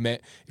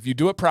movement. If you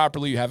do it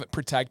properly, you have it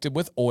protected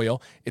with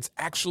oil. It's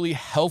actually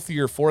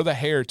healthier for the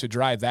hair to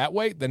dry that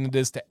way than it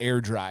is to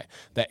air dry.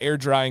 That air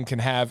drying can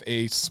have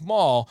a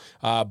small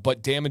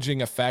but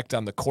damaging effect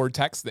on the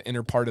cortex, the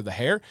inner part of the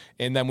hair.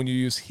 And then when you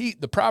use heat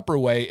the proper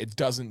way, it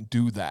doesn't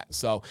do that.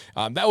 So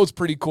that was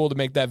pretty cool to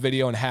make that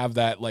video and have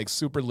that like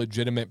super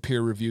legitimate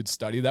peer-reviewed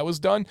study that was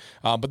done.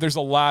 But there's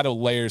a lot of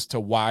layers to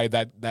why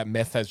that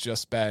myth has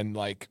just been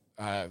like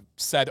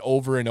said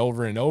over and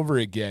over and over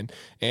again.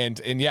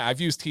 And yeah,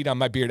 I've used heat on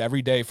my beard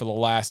every day for the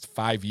last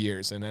 5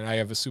 years, and I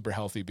have a super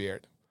healthy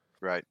beard.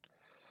 Right.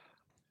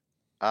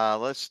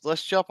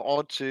 Let's jump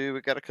on to.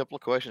 We got a couple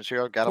of questions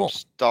here. I've got them Cool.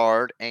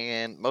 starred,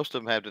 and most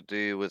of them have to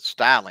do with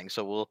styling.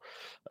 So we'll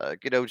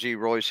get OG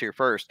Royce here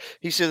first.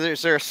 He says,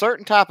 "Is there a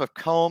certain type of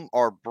comb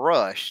or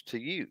brush to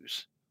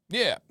use?"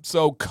 Yeah.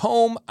 So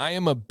comb, I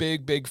am a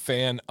big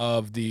fan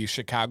of the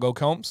Chicago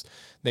combs.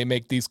 They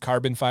make these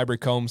carbon fiber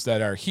combs that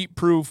are heat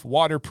proof,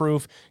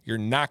 waterproof. You're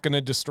not going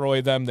to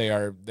destroy them. They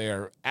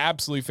are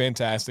absolutely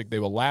fantastic. They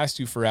will last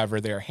you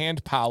forever. They are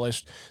hand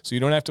polished, so you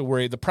don't have to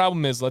worry. The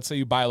problem is, let's say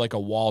you buy like a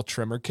wall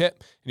trimmer kit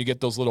and you get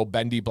those little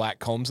bendy black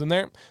combs in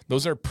there.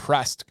 Those are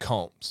pressed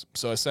combs.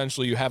 So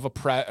essentially you have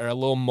a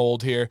little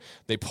mold here.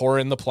 They pour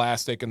in the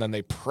plastic and then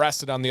they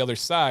press it on the other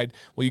side.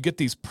 Well, you get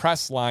these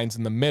press lines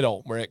in the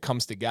middle where it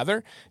comes together.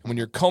 And when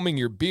you're combing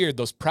your beard,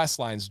 those press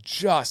lines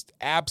just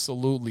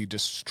absolutely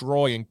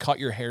destroy and cut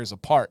your hairs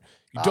apart.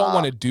 You don't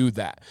want to do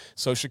that.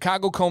 So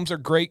Chicago combs are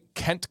great.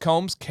 Kent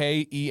combs,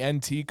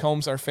 Kent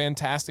combs are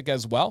fantastic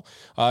as well.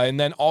 And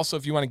then also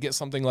if you want to get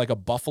something like a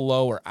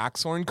buffalo or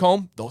oxhorn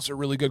comb, those are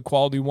really good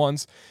quality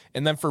ones.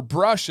 And then for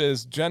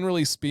brushes,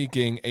 generally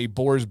speaking, a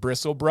boar's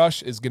bristle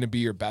brush is going to be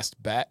your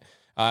best bet.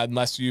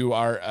 Unless you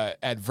are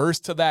adverse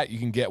to that, you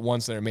can get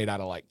ones that are made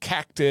out of like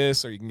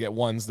cactus, or you can get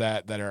ones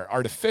that are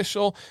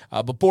artificial.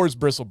 But boar's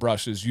bristle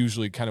brush is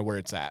usually kind of where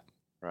it's at.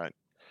 Right.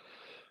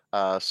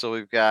 So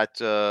we've got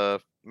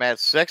Matt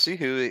Sexy,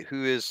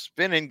 who has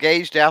been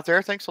engaged out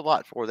there. Thanks a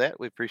lot for that.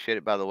 We appreciate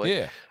it, by the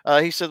way.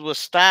 Yeah. He said with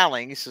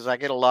styling, he says I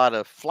get a lot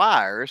of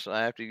flyers.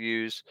 I have to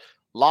use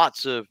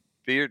lots of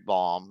beard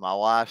balm. My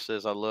wife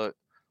says I look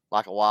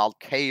like a wild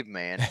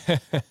caveman.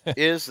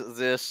 Is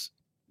this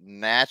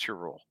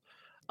natural?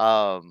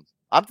 I'm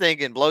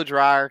thinking blow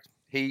dryer,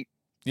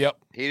 Yep.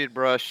 heated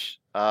brush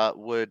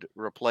would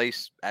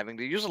replace having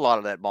to use a lot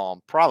of that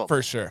balm, probably.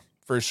 For sure.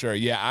 For sure.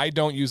 Yeah, I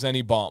don't use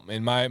any balm.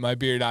 And my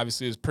beard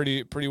obviously is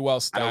pretty well I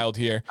don't styled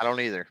here. I don't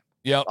either.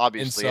 Yep. And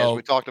Obviously, as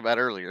we so talked about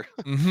earlier.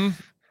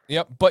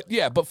 Yep. But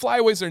yeah, but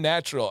flyaways are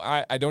natural.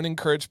 I don't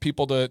encourage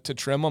people to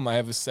trim them. I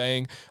have a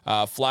saying,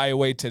 fly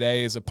away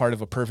today is a part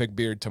of a perfect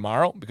beard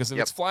tomorrow, because if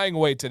Yep. it's flying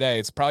away today,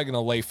 it's probably going to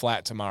lay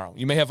flat tomorrow.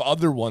 You may have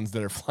other ones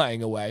that are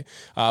flying away.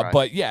 Right.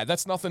 But yeah,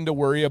 that's nothing to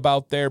worry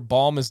about there.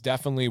 Balm is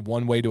definitely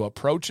one way to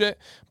approach it.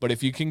 But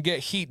if you can get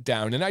heat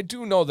down, and I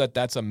do know that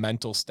that's a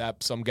mental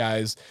step. Some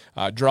guys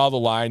draw the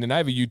line, and I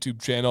have a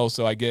YouTube channel,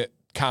 so I get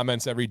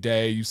comments every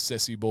day, you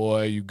sissy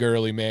boy, you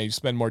girly man, you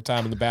spend more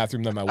time in the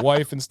bathroom than my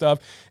wife and stuff.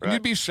 And Right.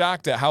 you'd be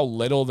shocked at how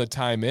little the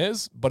time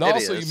is, but It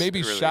also you is. may It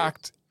be really is.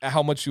 shocked at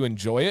how much you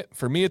enjoy it.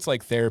 For me, it's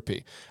like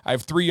therapy. I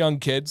have 3 young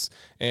kids,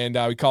 and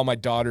we call my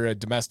daughter a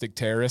domestic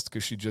terrorist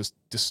because she just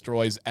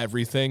destroys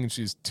everything, and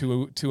she's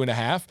two and a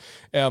half.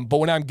 But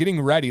when I'm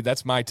getting ready,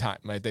 that's my time.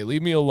 Right? They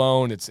leave me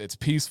alone. It's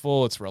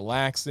peaceful. It's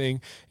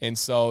relaxing, and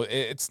so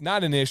it's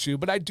not an issue.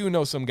 But I do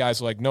know some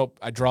guys are like, nope,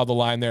 I draw the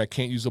line there. I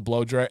can't use a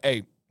blow dryer.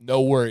 Hey, no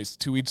worries.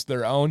 To each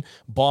their own.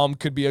 Balm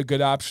could be a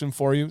good option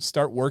for you.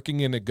 Start working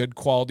in a good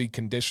quality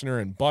conditioner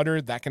and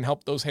butter. That can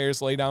help those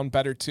hairs lay down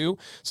better too.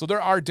 So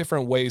there are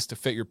different ways to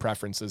fit your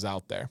preferences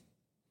out there.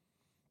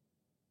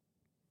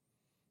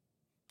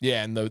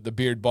 Yeah, and the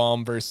beard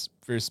balm versus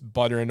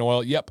butter and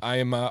oil. Yep,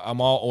 I'm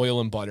all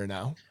oil and butter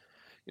now.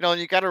 And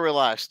you got to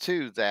realize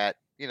too that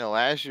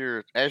as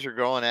you're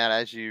growing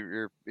out,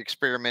 you're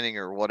experimenting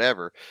or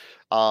whatever.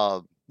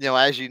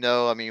 As you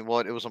know, I mean,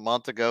 what it was a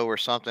month ago or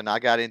something. I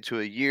got into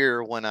a year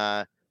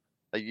ago.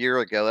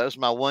 That was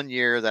my 1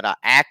 year that I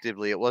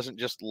actively. It wasn't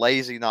just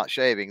lazy not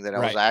shaving. That I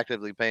was Right.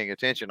 actively paying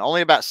attention.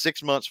 Only about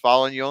 6 months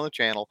following you on the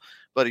channel,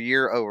 but a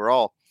year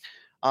overall.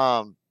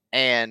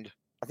 And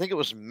I think it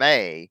was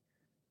May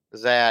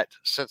that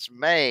since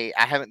May,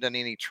 I haven't done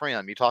any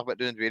trim. You talk about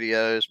doing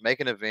videos,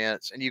 making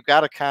events, and you've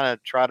got to kind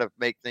of try to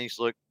make things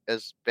look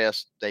as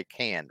best they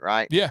can,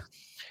 right? Yeah.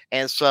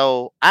 And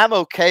so I'm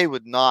okay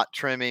with not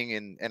trimming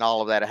and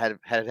all of that. I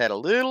had a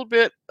little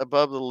bit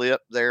above the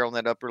lip there on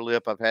that upper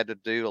lip. I've had to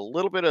do a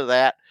little bit of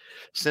that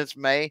since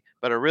May,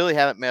 but I really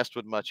haven't messed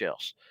with much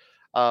else.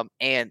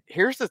 And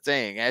here's the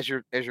thing: as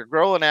you're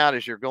growing out,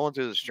 as you're going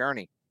through this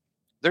journey,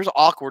 there's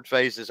awkward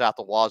phases out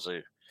the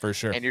wazoo. For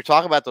sure. And you're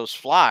talking about those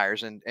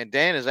flyers, and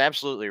Dan is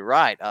absolutely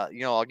right.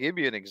 I'll give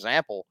you an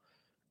example.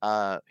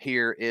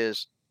 Here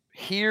is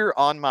here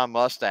on my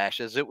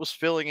mustache as it was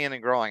filling in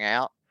and growing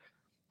out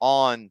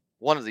on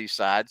one of these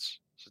sides.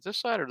 Is it this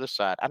side or this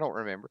side? I don't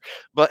remember,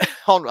 but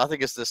I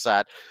think it's this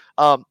side.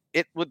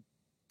 It would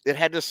it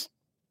had this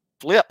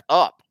flip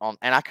up on,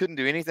 and I couldn't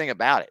do anything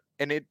about it.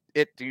 And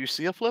it do you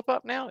see a flip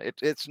up now?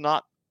 It's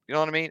not, you know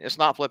what I mean? It's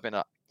not flipping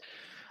up.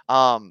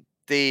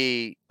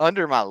 The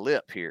under my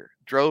lip here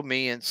drove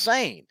me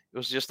insane. It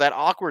was just that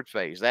awkward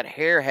phase. That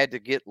hair had to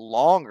get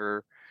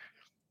longer,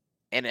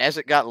 and as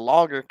it got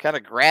longer, kind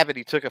of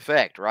gravity took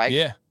effect, right?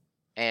 Yeah.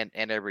 And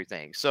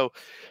everything. So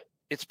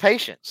it's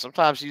patience.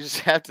 Sometimes you just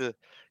have to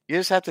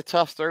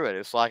tough through it.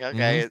 It's like,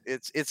 okay, Hmm.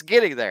 it's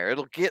getting there.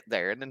 It'll get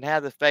there, and then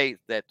have the faith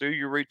that through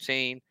your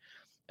routine,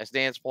 as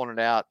Dan's pointed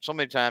out so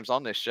many times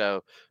on this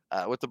show,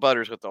 with the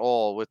butters, with the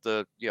oil, with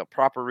the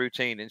proper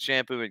routine and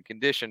shampoo and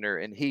conditioner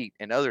and heat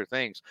and other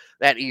things,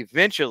 that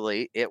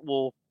eventually it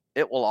will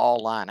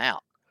all line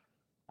out,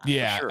 for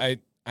Yeah, sure.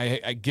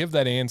 I give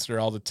that answer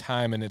all the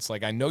time, and it's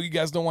like I know you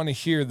guys don't want to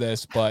hear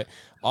this, but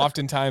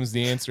oftentimes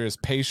the answer is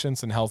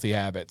patience and healthy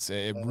habits.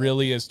 It Mhm.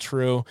 really is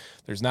true.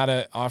 There's not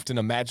often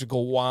a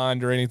magical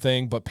wand or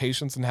anything, but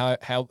patience and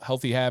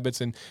healthy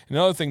habits. And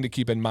another thing to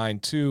keep in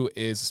mind too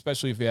is,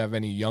 especially if you have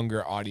any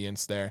younger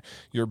audience there,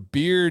 your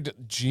beard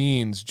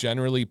genes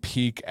generally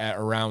peak at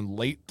around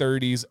late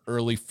 30s,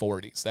 early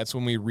 40s. That's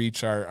when we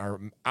reach our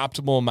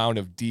optimal amount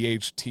of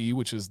DHT,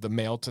 which is the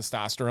male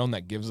testosterone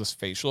that gives us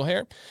facial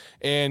hair,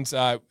 and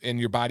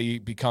your body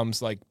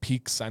becomes like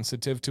peak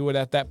sensitive to it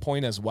at that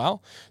point as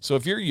well. So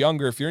if you're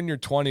younger, if you're in your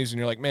 20s and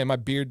you're like, man, my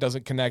beard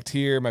doesn't connect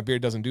here, my beard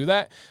doesn't do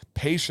that,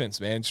 patience,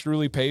 man,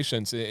 truly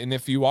patience. And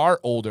if you are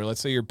older, let's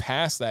say you're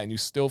past that and you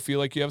still feel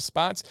like you have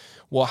spots,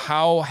 well,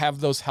 how have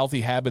those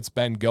healthy habits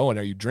been going?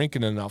 Are you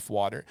drinking enough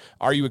water?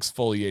 Are you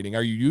exfoliating?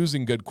 Are you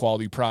using good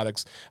quality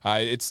products?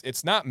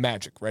 It's not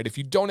magic, right? If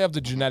you don't have the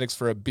Mhm. genetics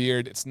for a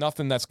beard, it's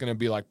nothing that's going to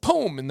be like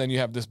boom, and then you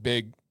have this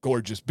big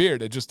gorgeous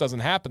beard. It just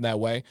doesn't happen that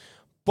way.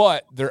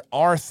 But there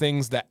are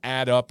things that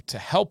add up to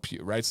help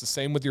you, right? It's the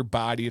same with your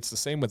body. It's the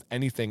same with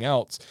anything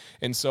else.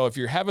 And so if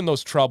you're having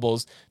those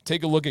troubles,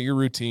 take a look at your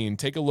routine,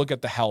 take a look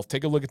at the health,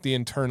 take a look at the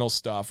internal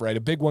stuff, right? A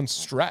big one's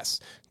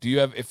stress. Do you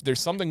have, if there's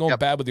something going Yep.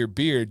 bad with your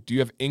beard, do you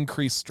have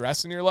increased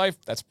stress in your life?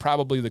 That's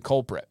probably the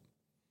culprit.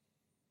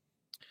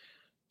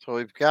 So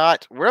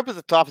we're up at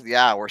the top of the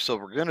hour, so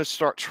we're going to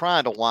start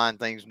trying to wind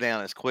things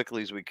down as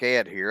quickly as we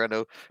can here. I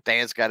know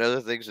Dan's got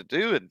other things to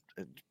do, and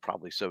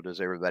probably so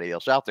does everybody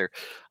else out there.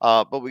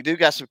 But we do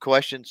got some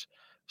questions,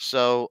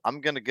 so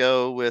I'm going to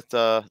go with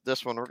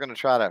this one. We're going to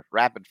try to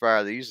rapid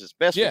fire these as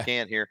best we Yeah.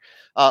 can here.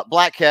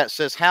 Black Cat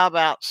says, "How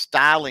about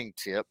styling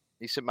tip?"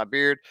 He said, "My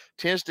beard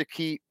tends to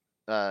keep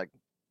uh,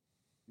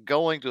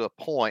 going to a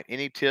point.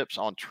 Any tips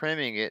on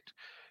trimming it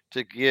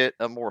to get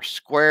a more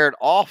squared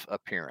off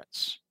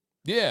appearance?"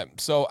 Yeah.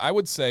 So I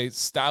would say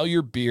style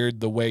your beard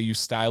the way you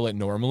style it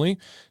normally.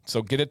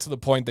 So get it to the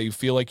point that you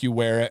feel like you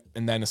wear it.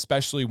 And then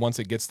especially once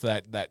it gets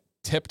to that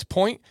tipped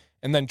point,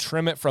 and then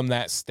trim it from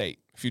that state.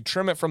 If you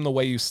trim it from the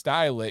way you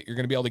style it, you're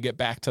going to be able to get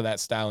back to that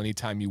style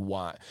anytime you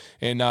want.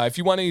 And if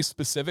you want any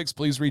specifics,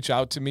 please reach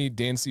out to me,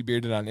 Dan C.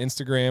 Bearded on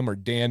Instagram or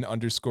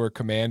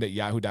Dan_command at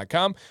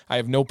yahoo.com. I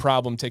have no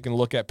problem taking a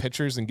look at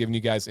pictures and giving you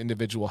guys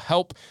individual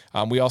help.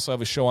 We also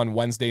have a show on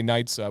Wednesday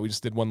nights. We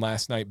just did one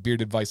last night,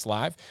 Beard Advice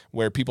Live,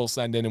 where people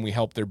send in and we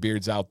help their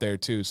beards out there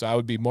too. So I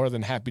would be more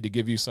than happy to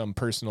give you some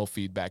personal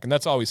feedback. And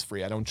that's always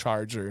free. I don't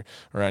charge or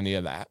any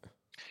of that.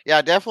 Yeah,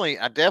 I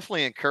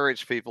definitely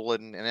encourage people,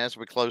 and as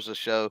we close the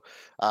show,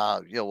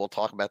 we'll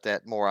talk about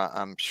that more,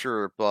 I'm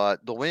sure.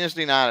 But the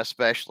Wednesday night,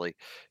 especially,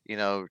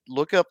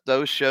 look up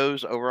those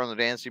shows over on the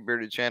Dancing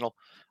Bearded channel.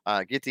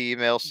 Get the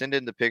email, send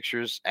in the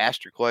pictures,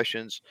 ask your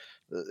questions,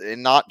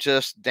 and not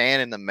just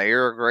Dan and the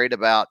mayor are great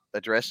about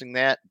addressing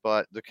that,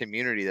 but the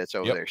community that's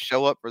over Yep. there.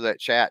 Show up for that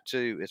chat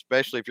too,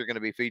 especially if you're going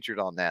to be featured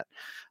on that,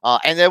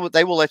 and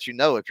they will let you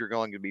know if you're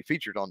going to be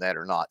featured on that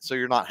or not, so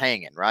you're not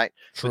hanging, right?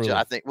 which I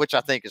Truly. think which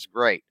I think is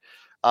great.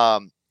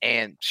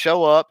 And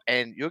show up,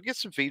 and you'll get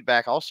some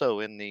feedback also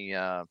in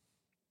the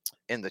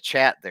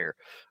chat there.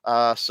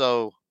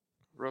 So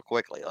real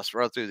quickly, let's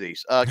run through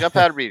these.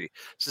 Gunpowder Beauty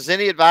says,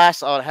 any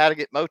advice on how to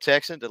get Mo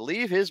Texan to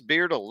leave his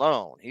beard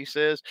alone? He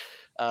says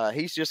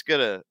he's just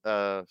gonna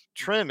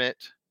trim it.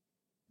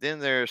 Then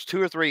there's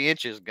 2 or 3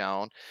 inches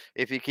gone.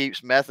 If he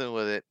keeps messing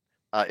with it,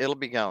 it'll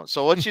be gone.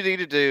 So what you need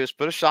to do is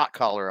put a shock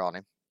collar on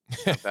him,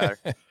 Gunpowder.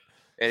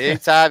 And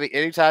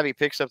anytime he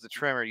picks up the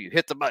trimmer, you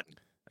hit the button.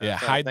 Yeah, I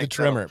hide the think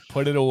that'll trimmer,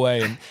 put it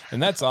away,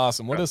 and that's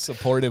awesome. What a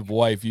supportive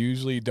wife. You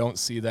usually don't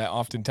see that.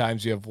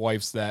 Oftentimes you have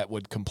wives that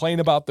would complain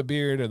about the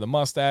beard or the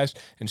mustache,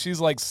 and she's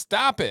like,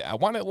 "Stop it. I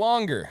want it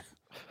longer."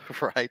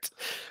 right,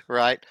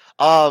 right.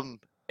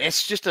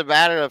 It's just a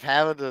matter of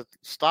having to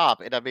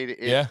stop. And I mean,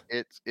 Yeah,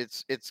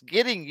 it's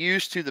getting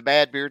used to the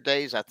bad beard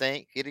days. I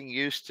think getting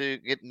used to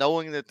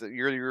knowing that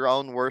you're your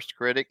own worst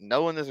critic,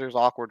 knowing that there's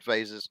awkward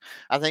phases.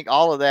 I think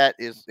all of that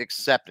is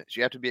acceptance.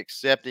 You have to be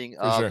accepting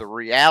for of sure. the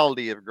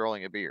reality of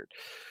growing a beard.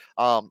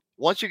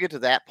 Once you get to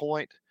that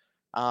point,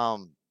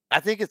 I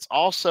think it's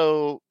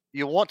also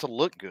you want to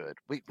look good.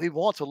 We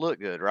want to look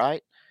good,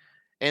 right?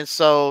 And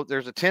so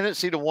there's a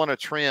tendency to want to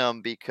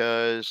trim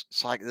because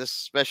it's like this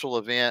special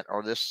event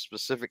or this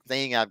specific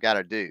thing I've got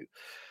to do.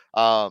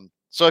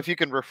 So if you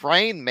can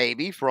refrain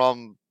maybe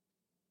from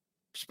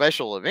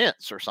special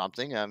events or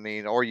something, I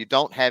mean, or you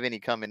don't have any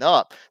coming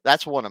up,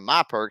 that's one of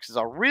my perks is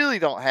I really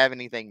don't have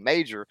anything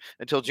major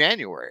until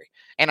January.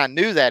 And I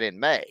knew that in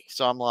May.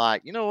 So I'm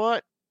like, you know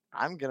what?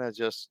 I'm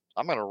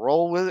gonna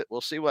roll with it. We'll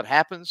see what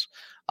happens.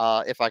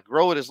 If I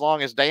grow it as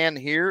long as Dan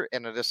here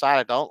and I decide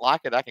I don't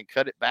like it, I can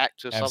cut it back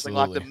to something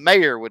like the Absolutely.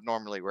 mayor would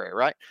normally wear,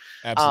 right?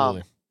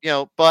 Absolutely.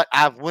 Um, but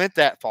I've went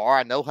that far.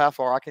 I know how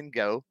far I can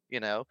go,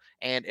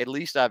 and at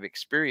least I've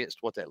experienced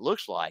what that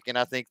looks like. And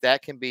I think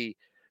that can be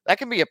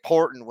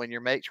important when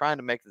you're trying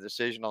to make the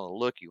decision on the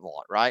look you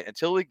want, right?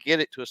 Until we get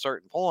it to a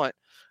certain point,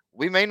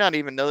 we may not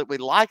even know that we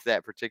like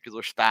that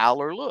particular style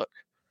or look.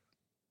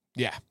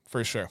 Yeah,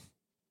 for sure.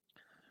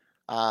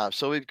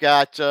 So we've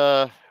got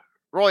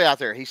Roy out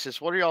there. He says,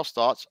 "What are y'all's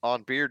thoughts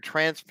on beard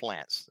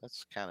transplants?"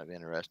 That's kind of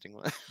interesting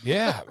one.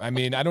 Yeah, I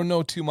mean, I don't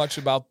know too much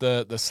about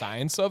the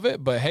science of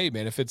it, but hey,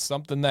 man, if it's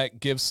something that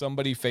gives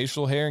somebody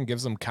facial hair and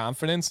gives them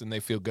confidence and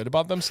they feel good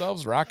about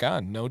themselves, rock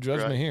on. No Right.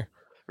 judgment here.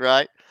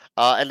 Right.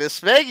 And the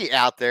Smeggy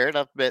out there, and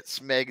I've met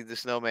Smeggy the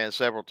Snowman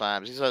several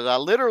times. He says, I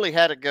literally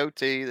had a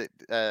goatee that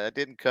I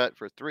didn't cut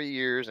for 3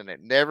 years and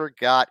it never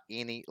got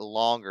any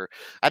longer.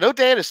 I know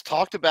Dan has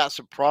talked about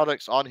some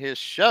products on his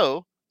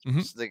show,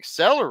 Mhm. the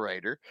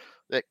Accelerator,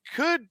 that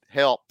could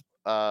help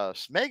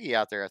Smeggy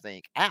out there, I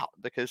think, out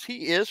because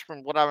he is,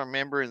 from what I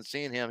remember and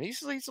seeing him,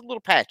 he's a little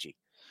patchy.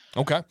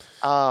 Okay.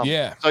 Um,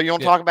 Yeah. so you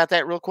want to Yeah. talk about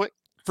that real quick?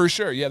 For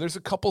sure. Yeah, there's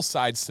a couple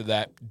sides to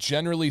that.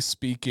 Generally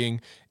speaking,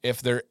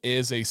 if there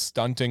is a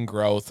stunt in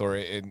growth or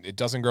it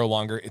doesn't grow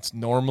longer, it's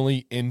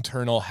normally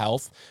internal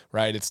health,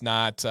 right? It's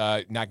not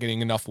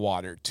getting enough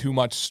water, too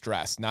much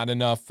stress, not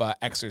enough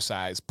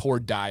exercise,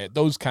 poor diet,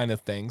 those kind of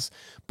things.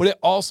 But it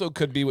also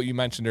could be what you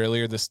mentioned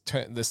earlier, this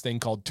thing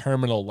called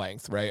terminal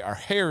length, right? Our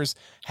hairs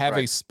have a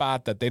Right.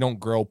 spot that they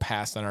don't grow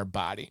past on our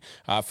body.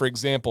 For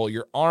example,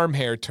 your arm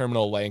hair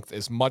terminal length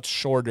is much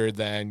shorter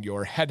than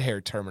your head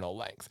hair terminal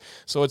length.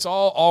 So it's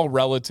all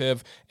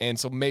relative. And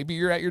so maybe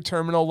you're at your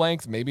terminal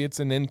length. Maybe it's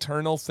an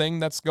internal thing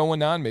that's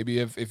going on. Maybe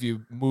if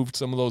you moved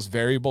some of those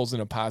variables in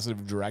a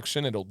positive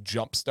direction, it'll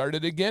jumpstart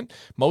it again.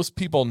 Most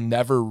people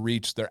never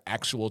reach their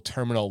actual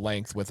terminal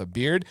length with a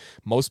beard.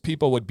 Most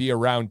people would be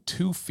around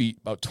 2 feet,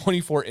 about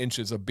 24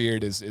 inches of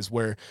beard is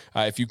where,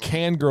 if you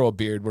can grow a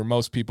beard, where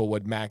most people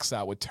would max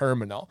out with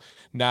terminal.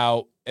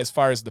 Now, as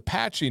far as the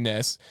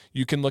patchiness,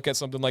 you can look at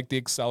something like the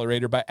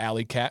Accelerator by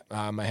AliCat.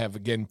 I have,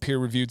 again,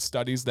 peer-reviewed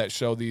studies that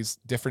show these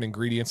different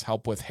ingredients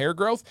help with hair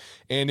growth.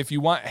 And if you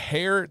want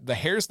the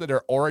hairs that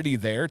are already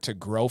there to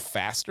grow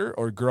faster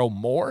or grow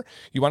more,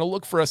 you want to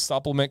look for a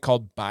supplement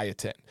called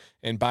biotin.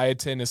 And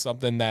biotin is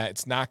something that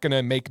it's not going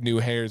to make new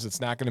hairs. It's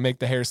not going to make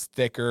the hairs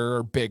thicker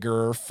or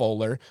bigger or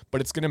fuller,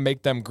 but it's going to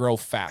make them grow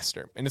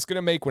faster. And it's going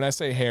to make, when I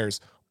say hairs,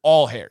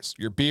 all hairs,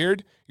 your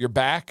beard, your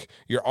back,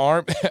 your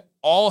arm,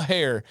 all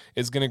hair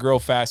is going to grow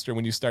faster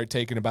when you start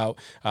taking about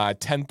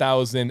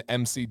 10,000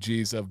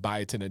 mcgs of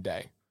biotin a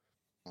day.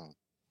 Mm.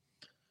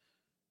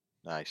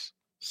 Nice.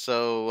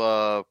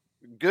 So,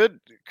 good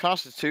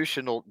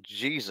constitutional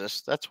Jesus.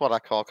 That's what I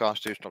call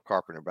constitutional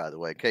carpenter, by the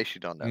way, in case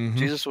you don't know. Mm-hmm.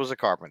 Jesus was a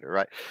carpenter,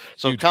 right?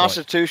 So, Huge point.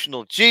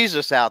 constitutional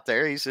Jesus out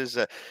there, he says,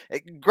 a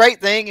great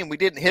thing, and we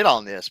didn't hit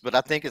on this, but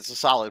I think it's a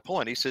solid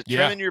point. He says, Yeah.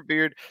 trimming your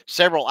beard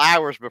several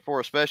hours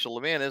before a special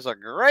event is a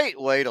great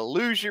way to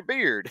lose your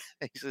beard.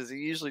 He says he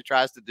usually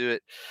tries to do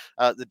it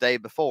the day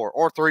before,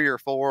 or 3 or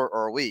 4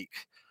 or a week.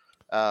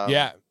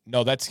 Yeah, Um,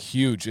 no, that's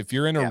huge. If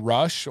you're in a yeah,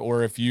 rush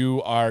or if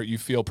you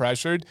feel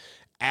pressured,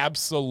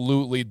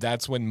 absolutely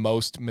that's when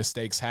most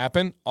mistakes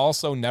happen.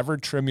 Also, never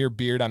trim your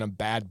beard on a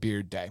bad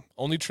beard day.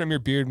 Only trim your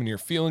beard when you're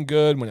feeling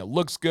good, when it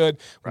looks good,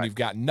 when right. you've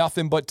got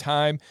nothing but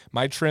time.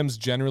 My trims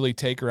generally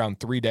take around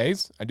 3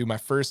 days. I do my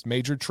first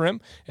major trim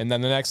and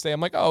then the next day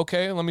I'm like, "Oh,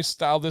 okay, let me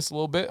style this a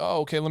little bit. Oh,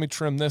 okay, let me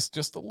trim this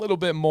just a little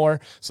bit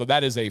more." So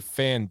that is a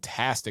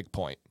fantastic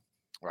point.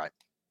 Right.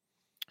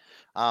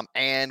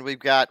 And we've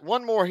got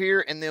one more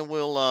here, and then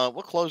we'll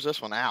close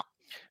this one out.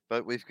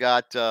 But we've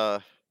got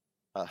a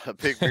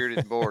big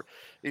bearded board.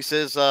 He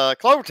says,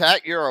 Clover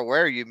Tack, you're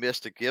aware you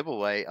missed a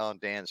giveaway on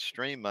Dan's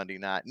stream Monday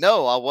night.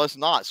 No, I was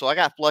not. So I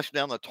got flushed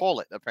down the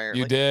toilet, You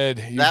apparently. did.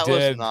 You That was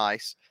did.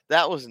 nice.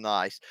 That was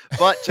nice.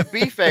 But to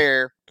be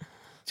fair,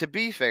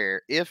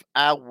 if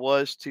I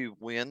was to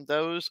win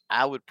those,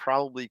 I would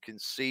probably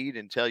concede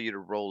and tell you to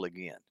roll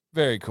again.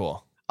 Very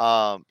cool.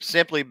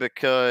 Simply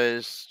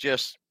because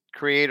just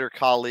creator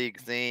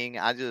colleague thing.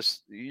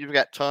 You've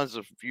got tons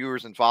of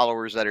viewers and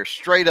followers that are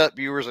straight up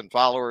viewers and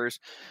followers,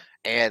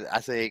 and I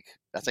think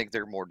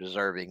they're more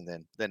deserving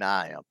than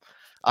I am.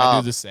 I do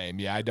Um, the same.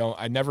 Yeah,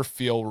 I never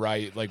feel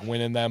right like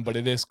winning them, but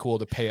it is cool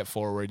to pay it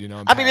forward, and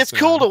I mean, it's pass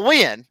it cool to on.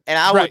 win, and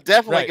I Right, would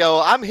definitely right.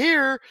 go, "I'm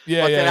here,"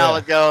 Yeah, but yeah, then I yeah.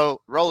 would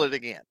go, "Roll it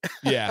again."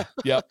 Yeah,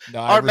 yep. No,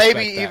 I or maybe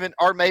respect that. even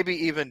or maybe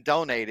even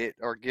donate it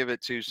or give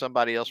it to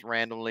somebody else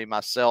randomly,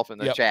 myself in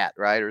the Yep, chat,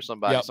 right? Or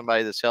somebody yep.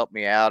 somebody that's helped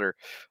me out or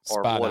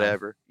Spot on.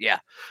 whatever. Yeah.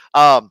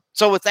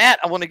 So with that,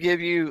 I want to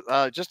give you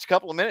just a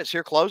couple of minutes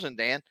here closing,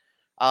 Dan.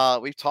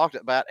 We've talked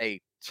about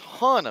a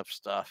ton of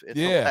stuff in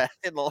the Yeah.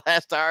 in the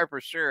last hour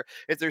for sure.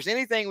 If there's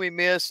anything we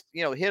missed,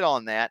 hit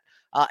on that.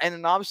 And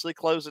then obviously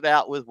close it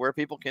out with where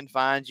people can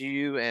find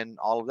you and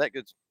all of that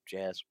good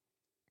jazz.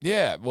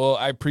 Yeah, well,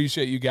 I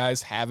appreciate you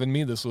guys having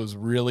me. This was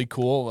really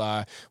cool.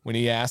 When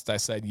he asked, I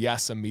said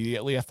yes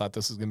immediately. I thought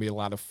this was going to be a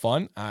lot of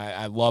fun.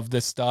 I love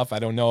this stuff. I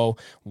don't know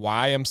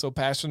why I'm so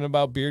passionate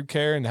about beard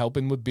care and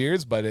helping with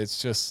beards, but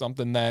it's just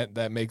something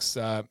that makes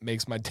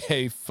my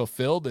day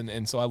fulfilled,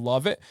 and so I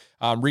love it.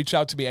 Reach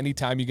out to me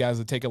anytime, you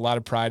guys. I take a lot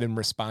of pride in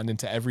responding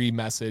to every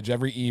message,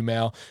 every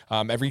email,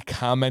 every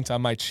comment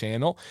on my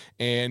channel,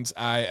 and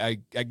I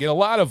get a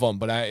lot of them,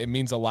 but it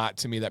means a lot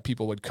to me that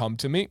people would come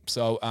to me.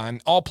 So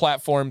on all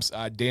platforms,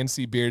 Dan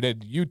C. Bearded,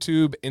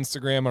 YouTube,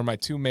 Instagram are my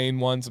two main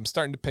ones. I'm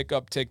starting to pick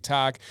up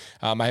TikTok.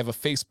 I have a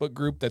Facebook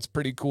group that's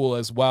pretty cool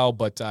as well,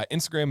 but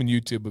Instagram and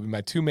YouTube will be my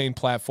two main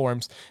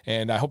platforms.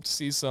 And I hope to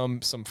see some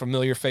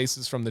familiar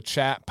faces from the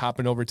chat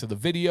popping over to the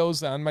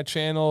videos on my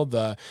channel,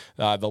 the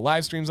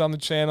live streams on the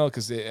channel,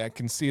 because I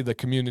can see the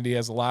community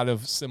has a lot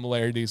of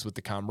similarities with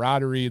the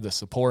camaraderie, the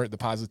support, the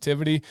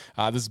positivity.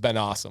 This has been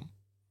awesome.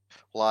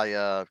 Well,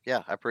 I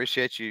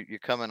appreciate you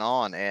coming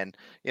on, and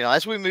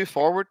as we move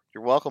forward,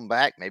 you're welcome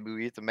back. Maybe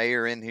we get the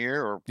mayor in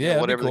here, or Yeah, that'd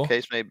be whatever the cool.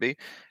 case may be,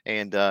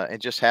 and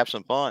just have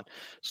some fun.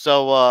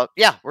 So,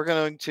 we're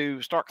going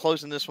to start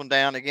closing this one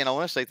down. Again, I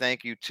want to say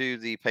thank you to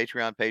the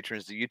Patreon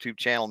patrons, the YouTube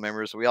channel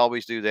members. We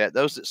always do that.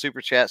 Those that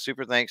super chat,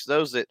 super thanks.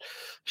 Those that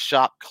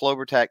shop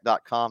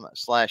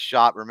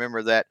clovertac.com/shop.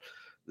 Remember that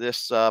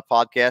this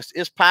podcast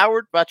is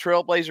powered by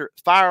Trailblazer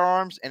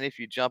Firearms, and if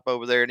you jump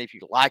over there and if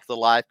you like the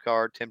life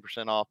card,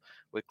 10% off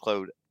with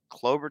code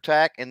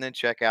CloverTac, and then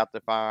check out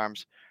the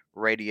Firearms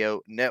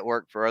Radio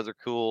Network for other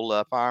cool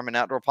firearm and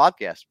outdoor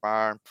podcasts.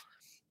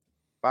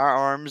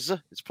 Firearms,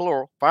 it's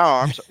plural,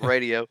 Firearms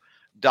Radio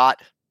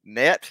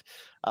 .net.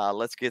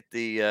 Let's get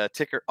the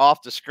ticker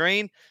off the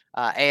screen.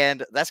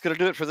 And that's going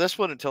to do it for this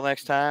one. Until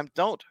next time,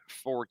 don't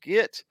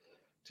forget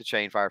to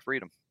chain fire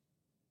freedom.